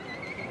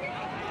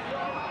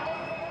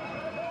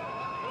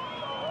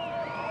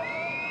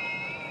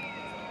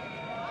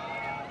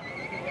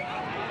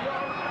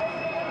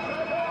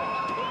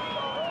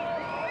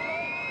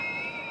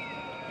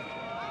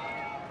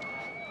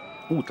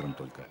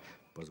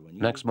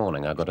 Next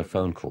morning, I got a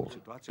phone call.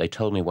 They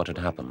told me what had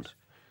happened.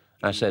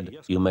 I said,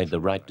 you made the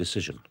right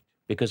decision.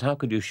 Because how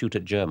could you shoot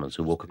at Germans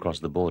who walk across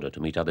the border to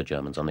meet other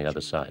Germans on the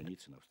other side?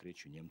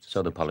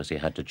 So the policy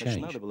had to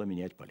change.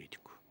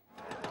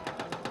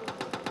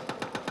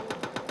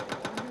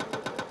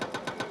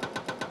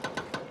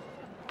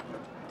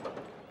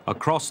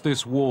 Across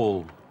this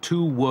wall,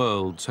 two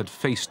worlds had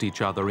faced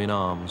each other in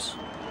arms.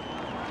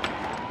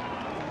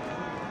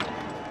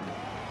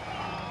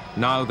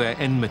 Now their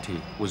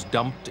enmity was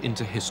dumped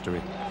into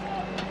history.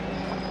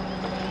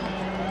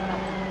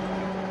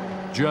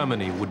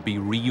 Germany would be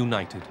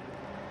reunited.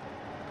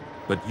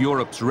 But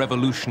Europe's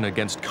revolution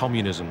against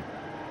communism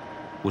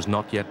was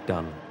not yet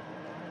done.